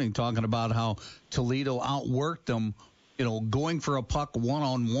this morning talking about how Toledo outworked them, going for a puck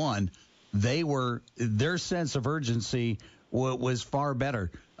one-on-one. Their sense of urgency was far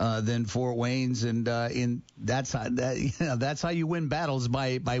better than Fort Wayne's, and that's how you win battles,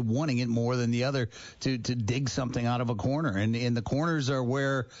 by wanting it more than the other to dig something out of a corner. And the corners are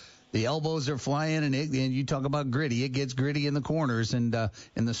where the elbows are flying, and you talk about gritty. It gets gritty in the corners, and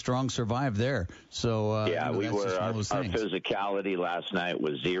the strong survive there. So our physicality last night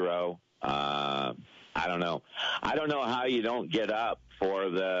was zero. I don't know how you don't get up for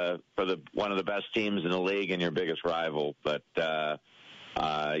the one of the best teams in the league and your biggest rival, but and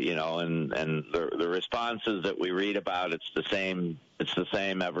the responses that we read about, it's the same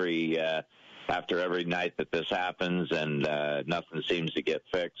every after every night that this happens, and nothing seems to get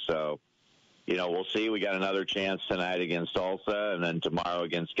fixed. So, we'll see. We got another chance tonight against Tulsa, and then tomorrow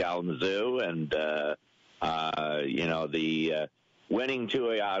against Kalamazoo, and the winning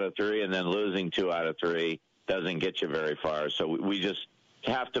 2 out of 3 and then losing 2 out of 3 doesn't get you very far. So we just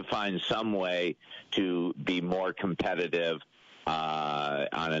have to find some way to be more competitive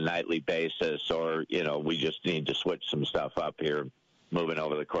on a nightly basis, or we just need to switch some stuff up here moving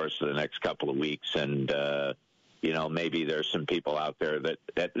over the course of the next couple of weeks. And, maybe there's some people out there that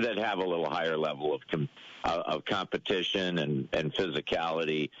have a little higher level of competition and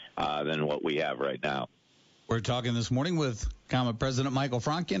physicality than what we have right now. We're talking this morning with Comet President Michael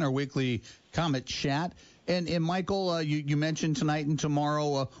Franke in our weekly Comet Chat. And Michael, you mentioned tonight and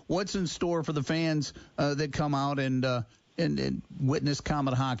tomorrow, what's in store for the fans that come out and witness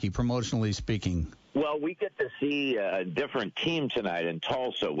Comet hockey, promotionally speaking? Well, we get to see a different team tonight in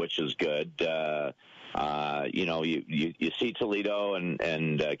Tulsa, which is good. You see Toledo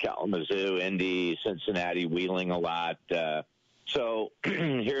and Kalamazoo, Indy, Cincinnati, Wheeling a lot. So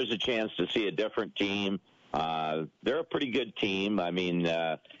here's a chance to see a different team. They're a pretty good team. I mean,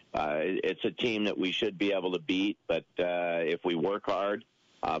 it's a team that we should be able to beat, but if we work hard,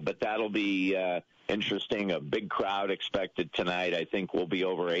 But that'll be interesting. A big crowd expected tonight. I think we'll be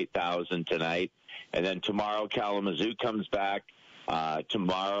over 8,000 tonight. And then tomorrow, Kalamazoo comes back.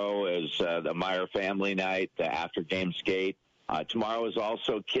 Tomorrow is the Meyer family night, the after-game skate. Tomorrow is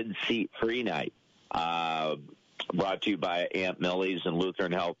also Kids Seat Free night, brought to you by Aunt Millie's and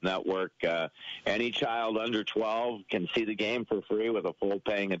Lutheran Health Network. Any child under 12 can see the game for free with a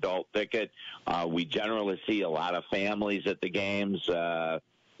full-paying adult ticket. We generally see a lot of families at the games.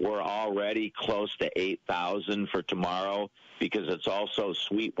 We're already close to 8,000 for tomorrow because it's also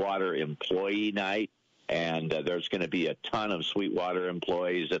Sweetwater Employee Night, and there's going to be a ton of Sweetwater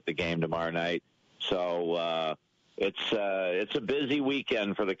employees at the game tomorrow night. So it's a busy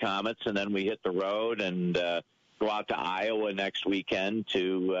weekend for the Comets, and then we hit the road and go out to Iowa next weekend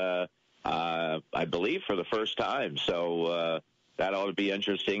to, I believe, for the first time. So that ought to be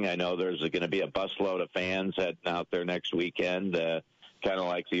interesting. I know there's going to be a busload of fans heading out there next weekend, kind of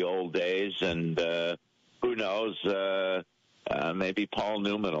like the old days. And who knows, maybe Paul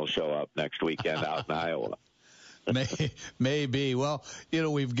Newman will show up next weekend out in Iowa. Maybe. Well,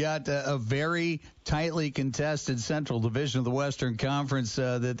 we've got a very tightly contested Central Division of the Western Conference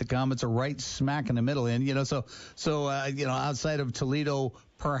that the Comets are right smack in the middle in. So outside of Toledo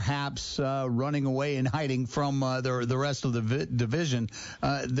perhaps running away and hiding from the rest of the division,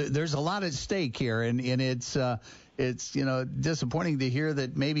 there's a lot at stake here, and it's disappointing to hear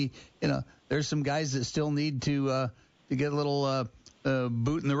that maybe there's some guys that still need to get a little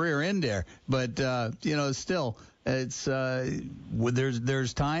boot in the rear end there, but still. It's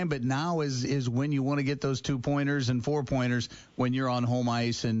there's time, but now is when you want to get those 2-pointers and 4-pointers when you're on home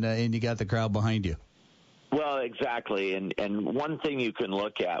ice and you got the crowd behind you. Well, exactly, and one thing you can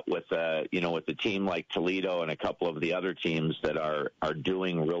look at with with a team like Toledo and a couple of the other teams that are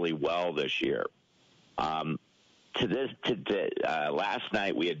doing really well this year. Last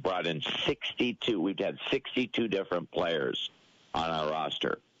night we had brought in 62. We've had 62 different players on our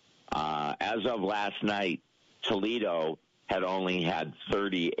roster. As of last night, Toledo had only had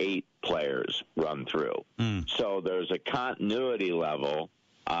 38 players run through. So there's a continuity level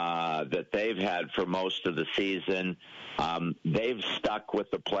that they've had for most of the season. They've stuck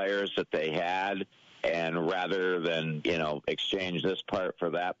with the players that they had, and rather than, exchange this part for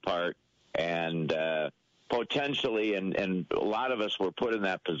that part, and potentially, and a lot of us were put in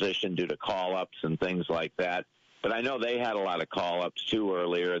that position due to call-ups and things like that. But I know they had a lot of call-ups, too,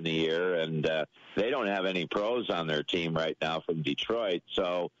 earlier in the year, and they don't have any pros on their team right now from Detroit.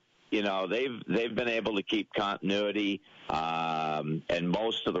 So, they've been able to keep continuity, and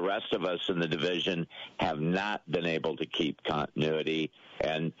most of the rest of us in the division have not been able to keep continuity.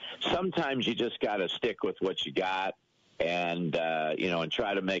 And sometimes you just got to stick with what you got and, and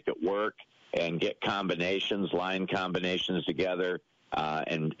try to make it work and get line combinations together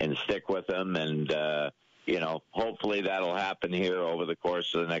and stick with them. And, hopefully that'll happen here over the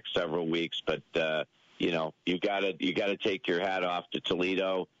course of the next several weeks. But, you gotta take your hat off to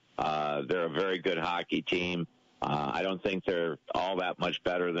Toledo. They're a very good hockey team. I don't think they're all that much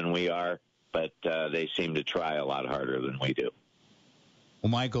better than we are, but they seem to try a lot harder than we do. Well,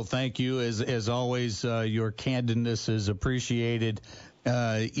 Michael, thank you. As always, your candidness is appreciated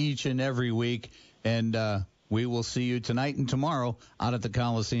each and every week. And we will see you tonight and tomorrow out at the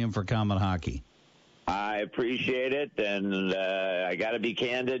Coliseum for Comet Hockey. I appreciate it, and I got to be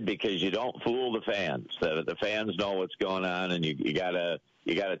candid because you don't fool the fans. The fans know what's going on, and you gotta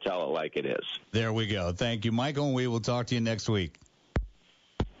tell it like it is. There we go. Thank you, Michael, and we will talk to you next week.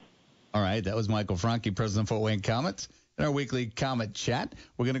 All right, that was Michael Franke, President of Fort Wayne Comets. In our weekly Comet Chat,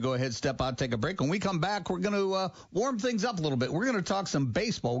 we're going to go ahead, step out, take a break. When we come back, we're going to warm things up a little bit. We're going to talk some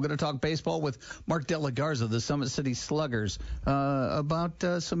baseball. We're going to talk baseball with Mark De La Garza, the Summit City Sluggers, about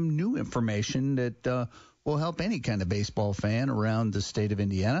some new information that will help any kind of baseball fan around the state of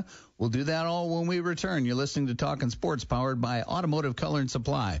Indiana. We'll do that all when we return. You're listening to Talkin' Sports, powered by Automotive Color and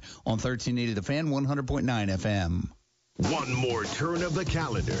Supply on 1380 The Fan, 100.9 FM. One more turn of the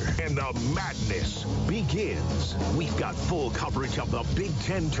calendar, and the madness begins. We've got full coverage of the Big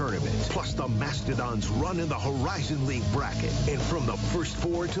Ten tournament, plus the Mastodons run in the Horizon League bracket. And from the first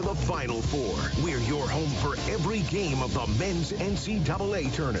four to the final four, we're your home for every game of the men's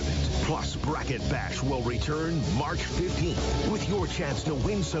NCAA tournament. Plus, Bracket Bash will return March 15th with your chance to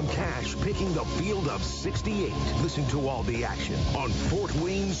win some cash picking the field of 68. Listen to all the action on Fort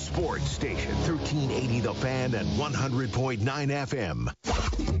Wayne Sports Station, 1380 The Fan and 100.9 FM.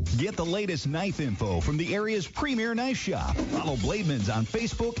 Get the latest knife info from the area's premier knife shop. Follow Blademans on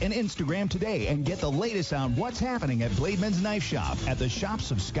Facebook and Instagram today and get the latest on what's happening at Blademans Knife Shop at the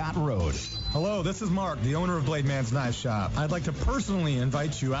Shops of Scott Road. Hello, this is Mark, the owner of Blade Man's Knife Shop. I'd like to personally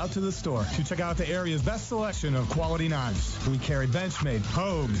invite you out to the store to check out the area's best selection of quality knives. We carry Benchmade,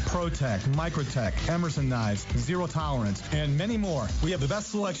 Hogue, ProTech, Microtech, Emerson knives, Zero Tolerance, and many more. We have the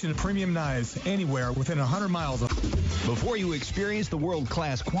best selection of premium knives anywhere within 100 miles of... Before you experience the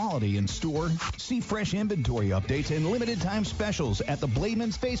world-class quality in store, see fresh inventory updates and limited-time specials at the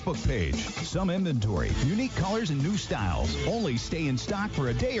Blademan's Facebook page. Some inventory, unique colors, and new styles only stay in stock for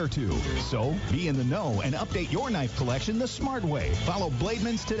a day or two. So, be in the know and update your knife collection the smart way. Follow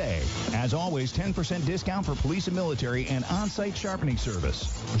Blademan's today. As always, 10% discount for police and military and on-site sharpening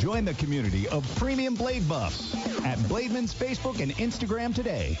service. Join the community of premium blade buffs at Blademan's Facebook and Instagram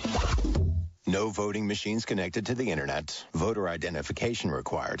today. No voting machines connected to the internet. Voter identification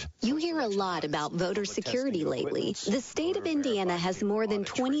required. You hear a lot about voter security lately. The state of Indiana has more than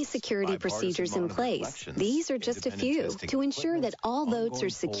 20 security procedures in place. These are just a few to ensure that all votes are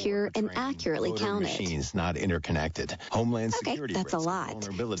secure and accurately counted. Machines not interconnected. Homeland Security. Okay, that's a lot.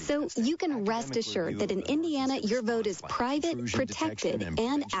 So you can rest assured that in Indiana, your vote is private, protected,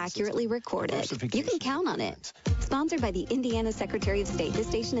 and accurately recorded. You can count on it. Sponsored by the Indiana Secretary of State, this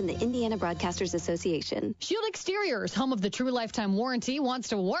station and the Indiana Broadcasters Association. Shield Exteriors, home of the True Lifetime Warranty, wants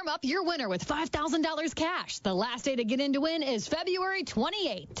to warm up your winter with $5,000 cash. The last day to get in to win is February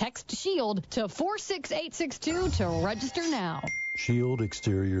 28th. Text SHIELD to 46862 to register now. Shield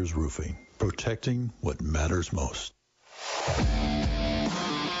Exteriors Roofing, protecting what matters most.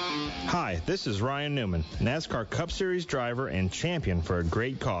 Hi, this is Ryan Newman, NASCAR Cup Series driver and champion for a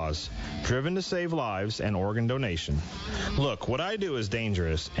great cause, driven to save lives and organ donation. Look, what I do is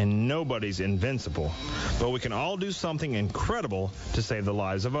dangerous, and nobody's invincible, but we can all do something incredible to save the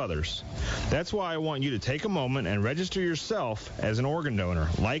lives of others. That's why I want you to take a moment and register yourself as an organ donor,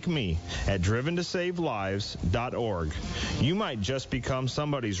 like me, at driventosavelives.org. You might just become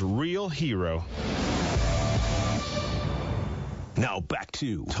somebody's real hero. Now back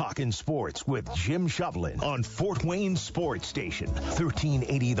to Talkin' Sports with Jim Shovlin on Fort Wayne Sports Station,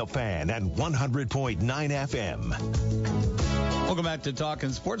 1380 The Fan and 100.9 FM. Welcome back to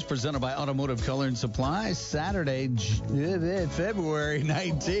Talkin' Sports, presented by Automotive Color and Supply. Saturday, February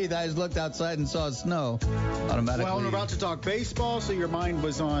 19th. I just looked outside and saw snow. Automatically. Well, we're about to talk baseball, so your mind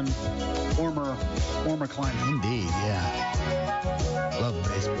was on warmer climate. Indeed, yeah. Love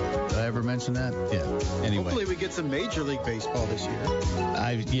baseball. Did I ever mention that? Yeah. Anyway. Hopefully we get some Major League Baseball this year.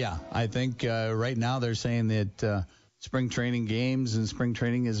 I think right now they're saying that spring training games and spring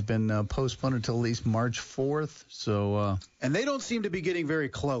training has been postponed until at least March 4th. So, and they don't seem to be getting very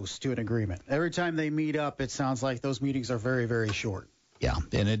close to an agreement. Every time they meet up, it sounds like those meetings are very, very short. Yeah,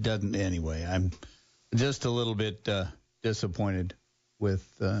 and it doesn't anyway. I'm just a little bit disappointed with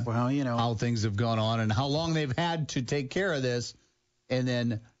how things have gone on and how long they've had to take care of this. And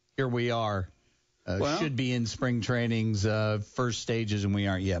then here we are. Should be in spring training's first stages, and we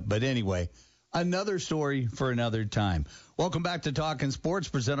aren't yet. But anyway, another story for another time. Welcome back to Talkin' Sports,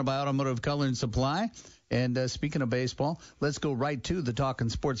 presented by Automotive Color and Supply. And speaking of baseball, let's go right to the Talkin'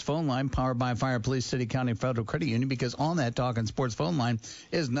 Sports phone line, powered by Fire Police City County Federal Credit Union, because on that Talkin' Sports phone line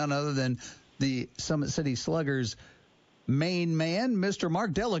is none other than the Summit City Sluggers main man, Mr.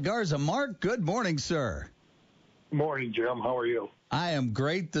 Mark De La Garza. Mark, good morning, sir. Good morning, Jim. How are you? I am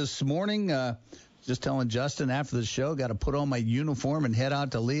great this morning. Just telling Justin after the show, got to put on my uniform and head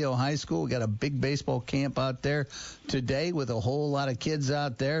out to Leo High School. We got a big baseball camp out there today with a whole lot of kids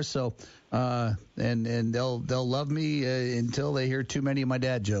out there. So, and they'll love me until they hear too many of my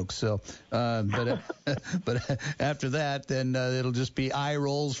dad jokes. So, but after that, then it'll just be eye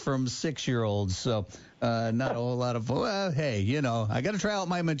rolls from 6-year-olds. So. Not a whole lot of, hey, I got to try out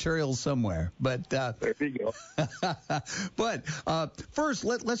my materials somewhere. But there you go. But first,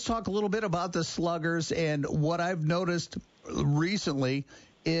 let's talk a little bit about the Sluggers. And what I've noticed recently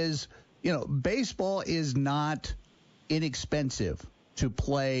is, baseball is not inexpensive to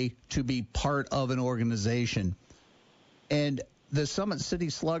play, to be part of an organization. And the Summit City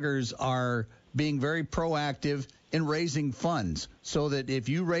Sluggers are being very proactive in raising funds so that if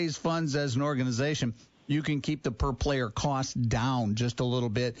you raise funds as an organization, you can keep the per-player cost down just a little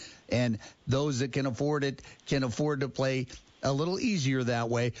bit, and those that can afford it can afford to play a little easier that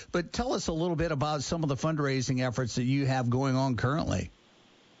way. But tell us a little bit about some of the fundraising efforts that you have going on currently.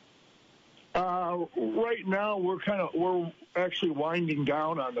 Right now, we're actually winding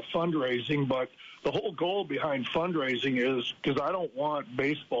down on the fundraising, but the whole goal behind fundraising is because I don't want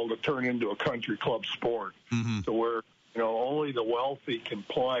baseball to turn into a country club sport, so where only the wealthy can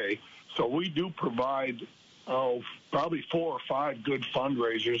play. So we do provide probably 4 or 5 good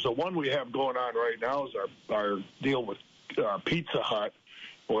fundraisers. The one we have going on right now is our deal with Pizza Hut,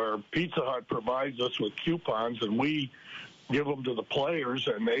 where Pizza Hut provides us with coupons, and we give them to the players,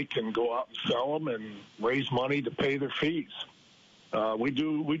 and they can go out and sell them and raise money to pay their fees. We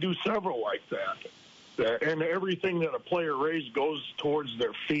do several like that. And everything that a player raises goes towards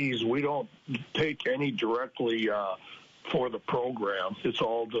their fees. We don't take any directly for the program. It's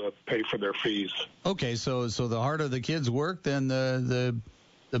all to pay for their fees. Okay, so the harder the kids work, then the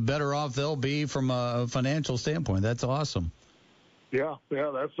better off they'll be from a financial standpoint. That's awesome. Yeah,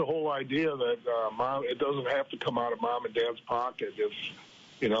 that's the whole idea that it doesn't have to come out of mom and dad's pocket.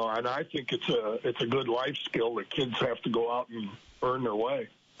 And I think it's a good life skill that kids have to go out and earn their way.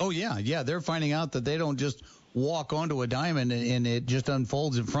 Oh yeah, they're finding out that they don't just walk onto a diamond and it just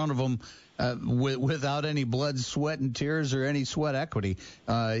unfolds in front of them without any blood, sweat, and tears or any sweat equity.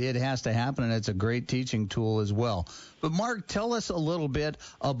 It has to happen, and it's a great teaching tool as well. But Mark, tell us a little bit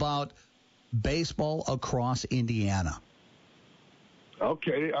about baseball across Indiana.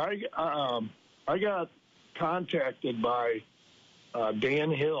 Okay, I got contacted by Dan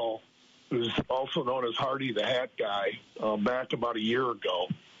Hill, who's also known as Hardy the Hat Guy, back about a year ago.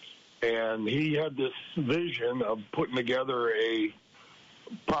 And he had this vision of putting together a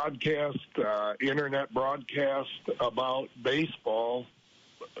podcast, internet broadcast about baseball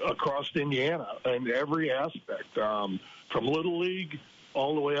across Indiana in every aspect, from Little League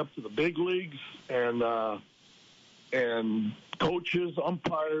all the way up to the big leagues, and coaches,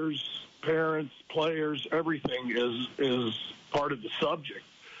 umpires, parents, players, everything is part of the subject.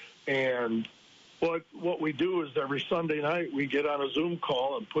 And what we do is every Sunday night we get on a Zoom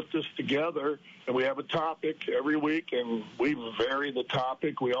call and put this together, and we have a topic every week, and we vary the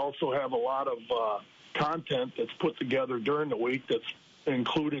topic. We also have a lot of content that's put together during the week that's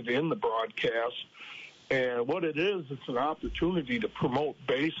included in the broadcast. And what it is, it's an opportunity to promote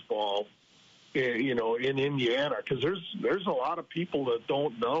baseball, in Indiana, because there's a lot of people that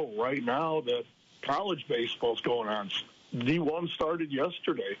don't know right now that college baseball's going on. D1 started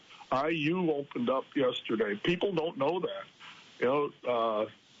yesterday. IU opened up yesterday. People don't know that.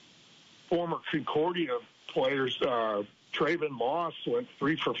 Former Concordia players, Traven Moss went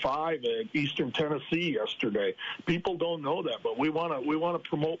 3 for 5 at Eastern Tennessee yesterday. People don't know that, but we want to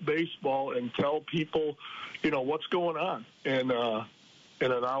promote baseball and tell people, what's going on in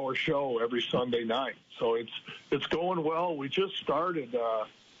an hour show every Sunday night. So it's going well. We just started.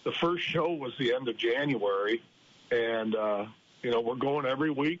 The first show was the end of January, and we're going every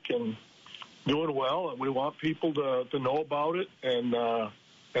week and doing well. And we want people to know about it and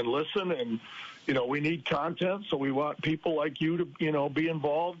listen. And we need content, so we want people like you to be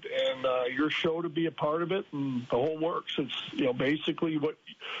involved, and your show to be a part of it, and the whole works. It's basically what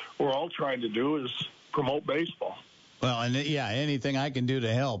we're all trying to do is promote baseball. Well, and anything I can do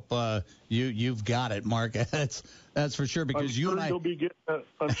to help, you've got it, Mark. That's for sure. Because I'm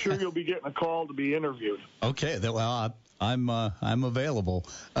sure you'll be getting a call to be interviewed. Okay, well, I'm available.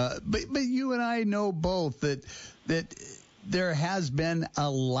 But you and I know both that there has been a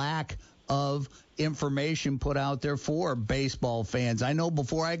lack of information put out there for baseball fans. I know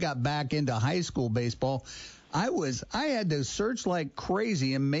before I got back into high school baseball, I had to search like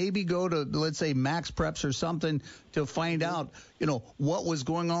crazy and maybe go to, let's say, Max Preps or something to find out, what was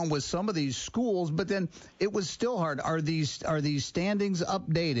going on with some of these schools. But then it was still hard. Are these standings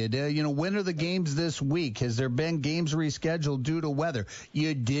updated? When are the games this week? Has there been games rescheduled due to weather?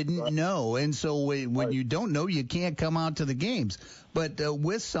 You didn't know. And so when you don't know, you can't come out to the games. But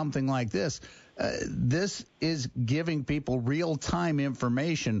with something like this, this is giving people real-time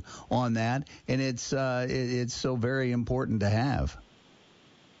information on that, and it's so very important to have.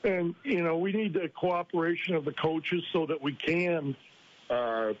 And, we need the cooperation of the coaches so that we can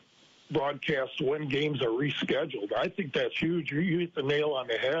broadcast when games are rescheduled. I think that's huge. You hit the nail on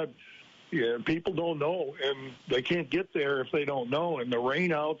the head. Yeah, people don't know, and they can't get there if they don't know. And the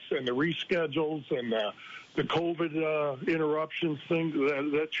rainouts and the reschedules and the COVID interruptions thing,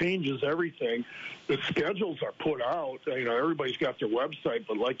 that changes everything. The schedules are put out. Everybody's got their website,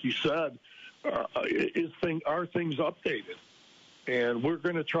 but like you said, are things updated? And we're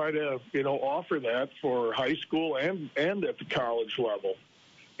going to try to, offer that for high school and at the college level.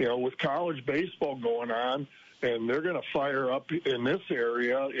 With college baseball going on, and they're going to fire up in this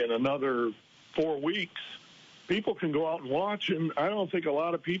area in another 4 weeks, people can go out and watch, and I don't think a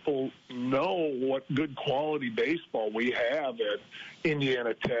lot of people know what good quality baseball we have at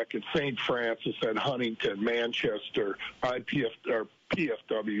Indiana Tech, at St. Francis, at Huntington, Manchester,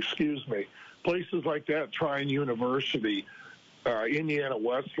 PFW, places like that, Trine University, Indiana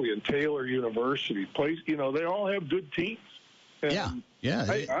Wesleyan, Taylor University, they all have good teams. And yeah.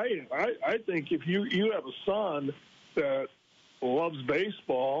 I think if you have a son that loves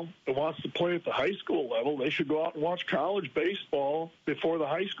baseball and wants to play at the high school level, they should go out and watch college baseball before the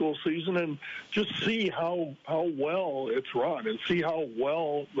high school season and just see how well it's run and see how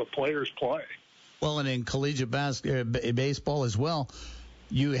well the players play. Well, and in collegiate baseball as well,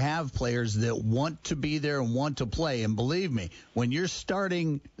 you have players that want to be there and want to play. And believe me, when you're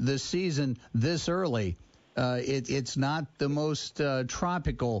starting the season this early, it's not the most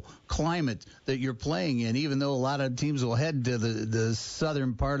tropical climate that you're playing in, even though a lot of teams will head to the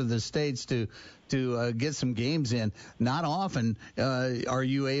southern part of the states to get some games in. Not often are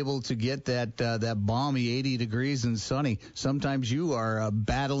you able to get that balmy 80 degrees and sunny. Sometimes you are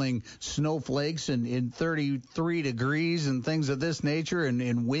battling snowflakes in 33 degrees and things of this nature,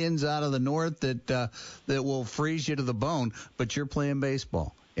 and winds out of the north that will freeze you to the bone. But you're playing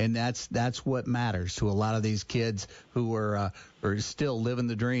baseball. And that's what matters to a lot of these kids who are still living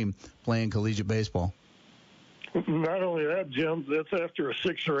the dream playing collegiate baseball. Not only that, Jim, that's after a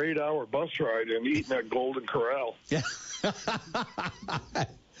 6 or 8 hour bus ride and eating at Golden Corral. Yeah.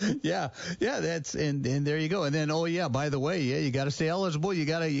 Yeah, that's and there you go. And then by the way, you got to stay eligible. You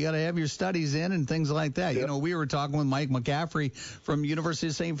got to have your studies in and things like that. Yep. We were talking with Mike McCaffrey from University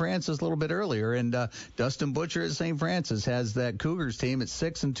of St. Francis a little bit earlier, and Dustin Butcher at St. Francis has that Cougars team at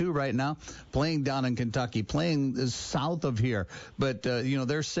 6-2 right now, playing down in Kentucky, playing south of here. But they're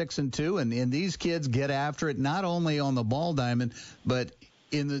 6-2, and these kids get after it not only on the ball diamond, but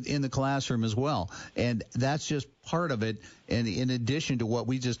in the classroom as well. And that's just part of it, and in addition to what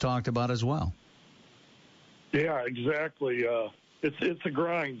we just talked about as well. Yeah, exactly. It's a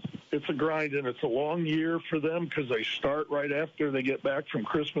grind. It's a grind, and it's a long year for them because they start right after they get back from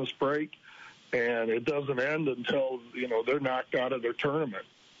Christmas break, and it doesn't end until, they're knocked out of their tournament.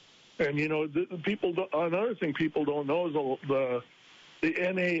 And, another thing people don't know is the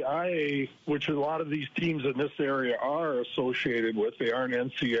NAIA, which a lot of these teams in this area are associated with. They aren't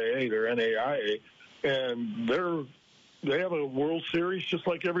NCAA, they're NAIA, and they have a World Series just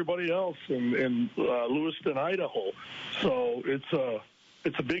like everybody else in Lewiston, Idaho. So it's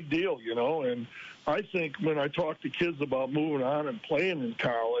a big deal, And I think when I talk to kids about moving on and playing in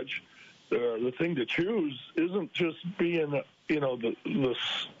college, the thing to choose isn't just being,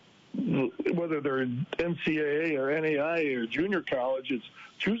 whether they're in NCAA or NAIA or junior college, it's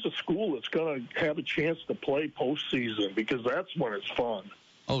choose a school that's going to have a chance to play postseason, because that's when it's fun.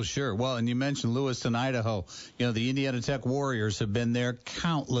 Oh, sure. Well, and you mentioned Lewiston, Idaho. The Indiana Tech Warriors have been there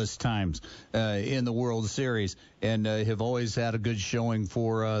countless times in the World Series and have always had a good showing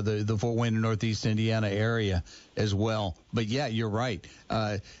for the Fort Wayne and Northeast Indiana area as well. But, yeah, you're right.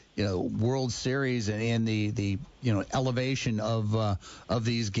 World Series and the elevation of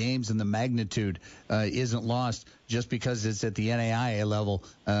these games and the magnitude isn't lost just because it's at the NAIA level.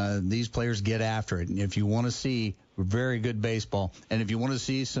 These players get after it. And if you want to see very good baseball, and if you want to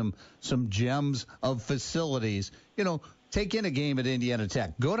see some gems of facilities, take in a game at Indiana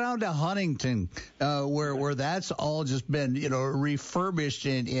Tech. Go down to Huntington, where that's all just been, refurbished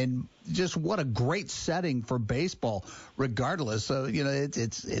and just what a great setting for baseball. Regardless,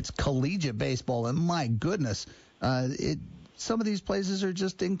 it's collegiate baseball, and my goodness, some of these places are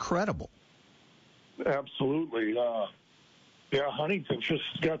just incredible. Absolutely, Huntington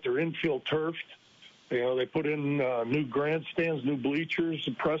just got their infield turfed. They put in new grandstands, new bleachers,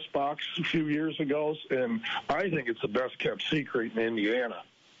 a press box a few years ago, and I think it's the best-kept secret in Indiana.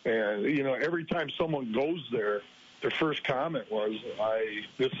 And, every time someone goes there, their first comment was,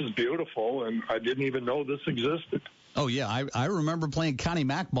 this is beautiful, and I didn't even know this existed. Oh, yeah. I remember playing Connie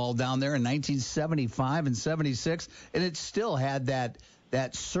Mack ball down there in 1975 and 76, and it still had that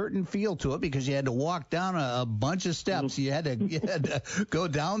certain feel to it because you had to walk down a bunch of steps. You had to go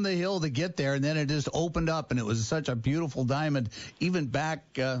down the hill to get there, and then it just opened up, and it was such a beautiful diamond even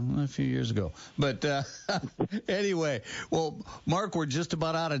back a few years ago. But anyway, well, Mark, we're just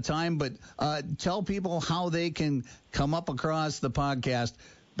about out of time, but tell people how they can come up across the podcast,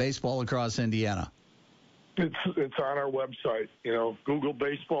 Baseball Across Indiana. It's on our website. Google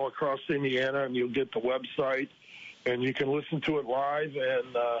Baseball Across Indiana, and you'll get the website. And you can listen to it live,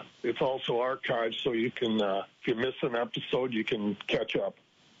 and it's also archived, so you can, if you miss an episode, you can catch up.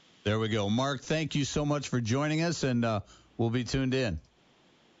 There we go. Mark, thank you so much for joining us, and we'll be tuned in.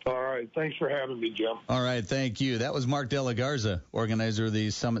 All right. right. Thanks for having me, Jim. All right. Thank you. That was Mark De La Garza, organizer of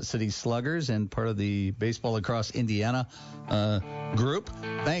the Summit City Sluggers and part of the Baseball Across Indiana group.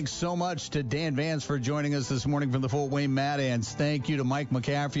 Thanks so much to Dan Vance for joining us this morning from the Fort Wayne Mad Ants. Thank you to Mike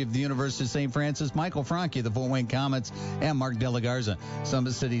McCaffrey of the University of St. Francis, Michael Franke of the Fort Wayne Comets, and Mark De La Garza,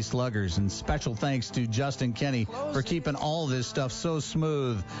 Summit City Sluggers. And special thanks to Justin Kenny for keeping all this stuff so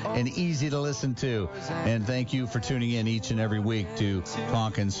smooth and easy to listen to. And thank you for tuning in each and every week to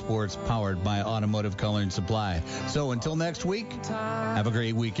Talkin' Sports, powered by Automotive Color and Supply. So until next week, have a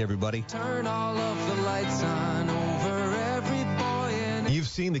great week, everybody. Turn all of the lights on over every boy and... You've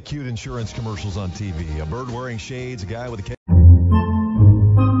seen the cute insurance commercials on TV. A bird wearing shades, a guy with a...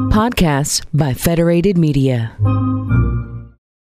 Podcasts by Federated Media.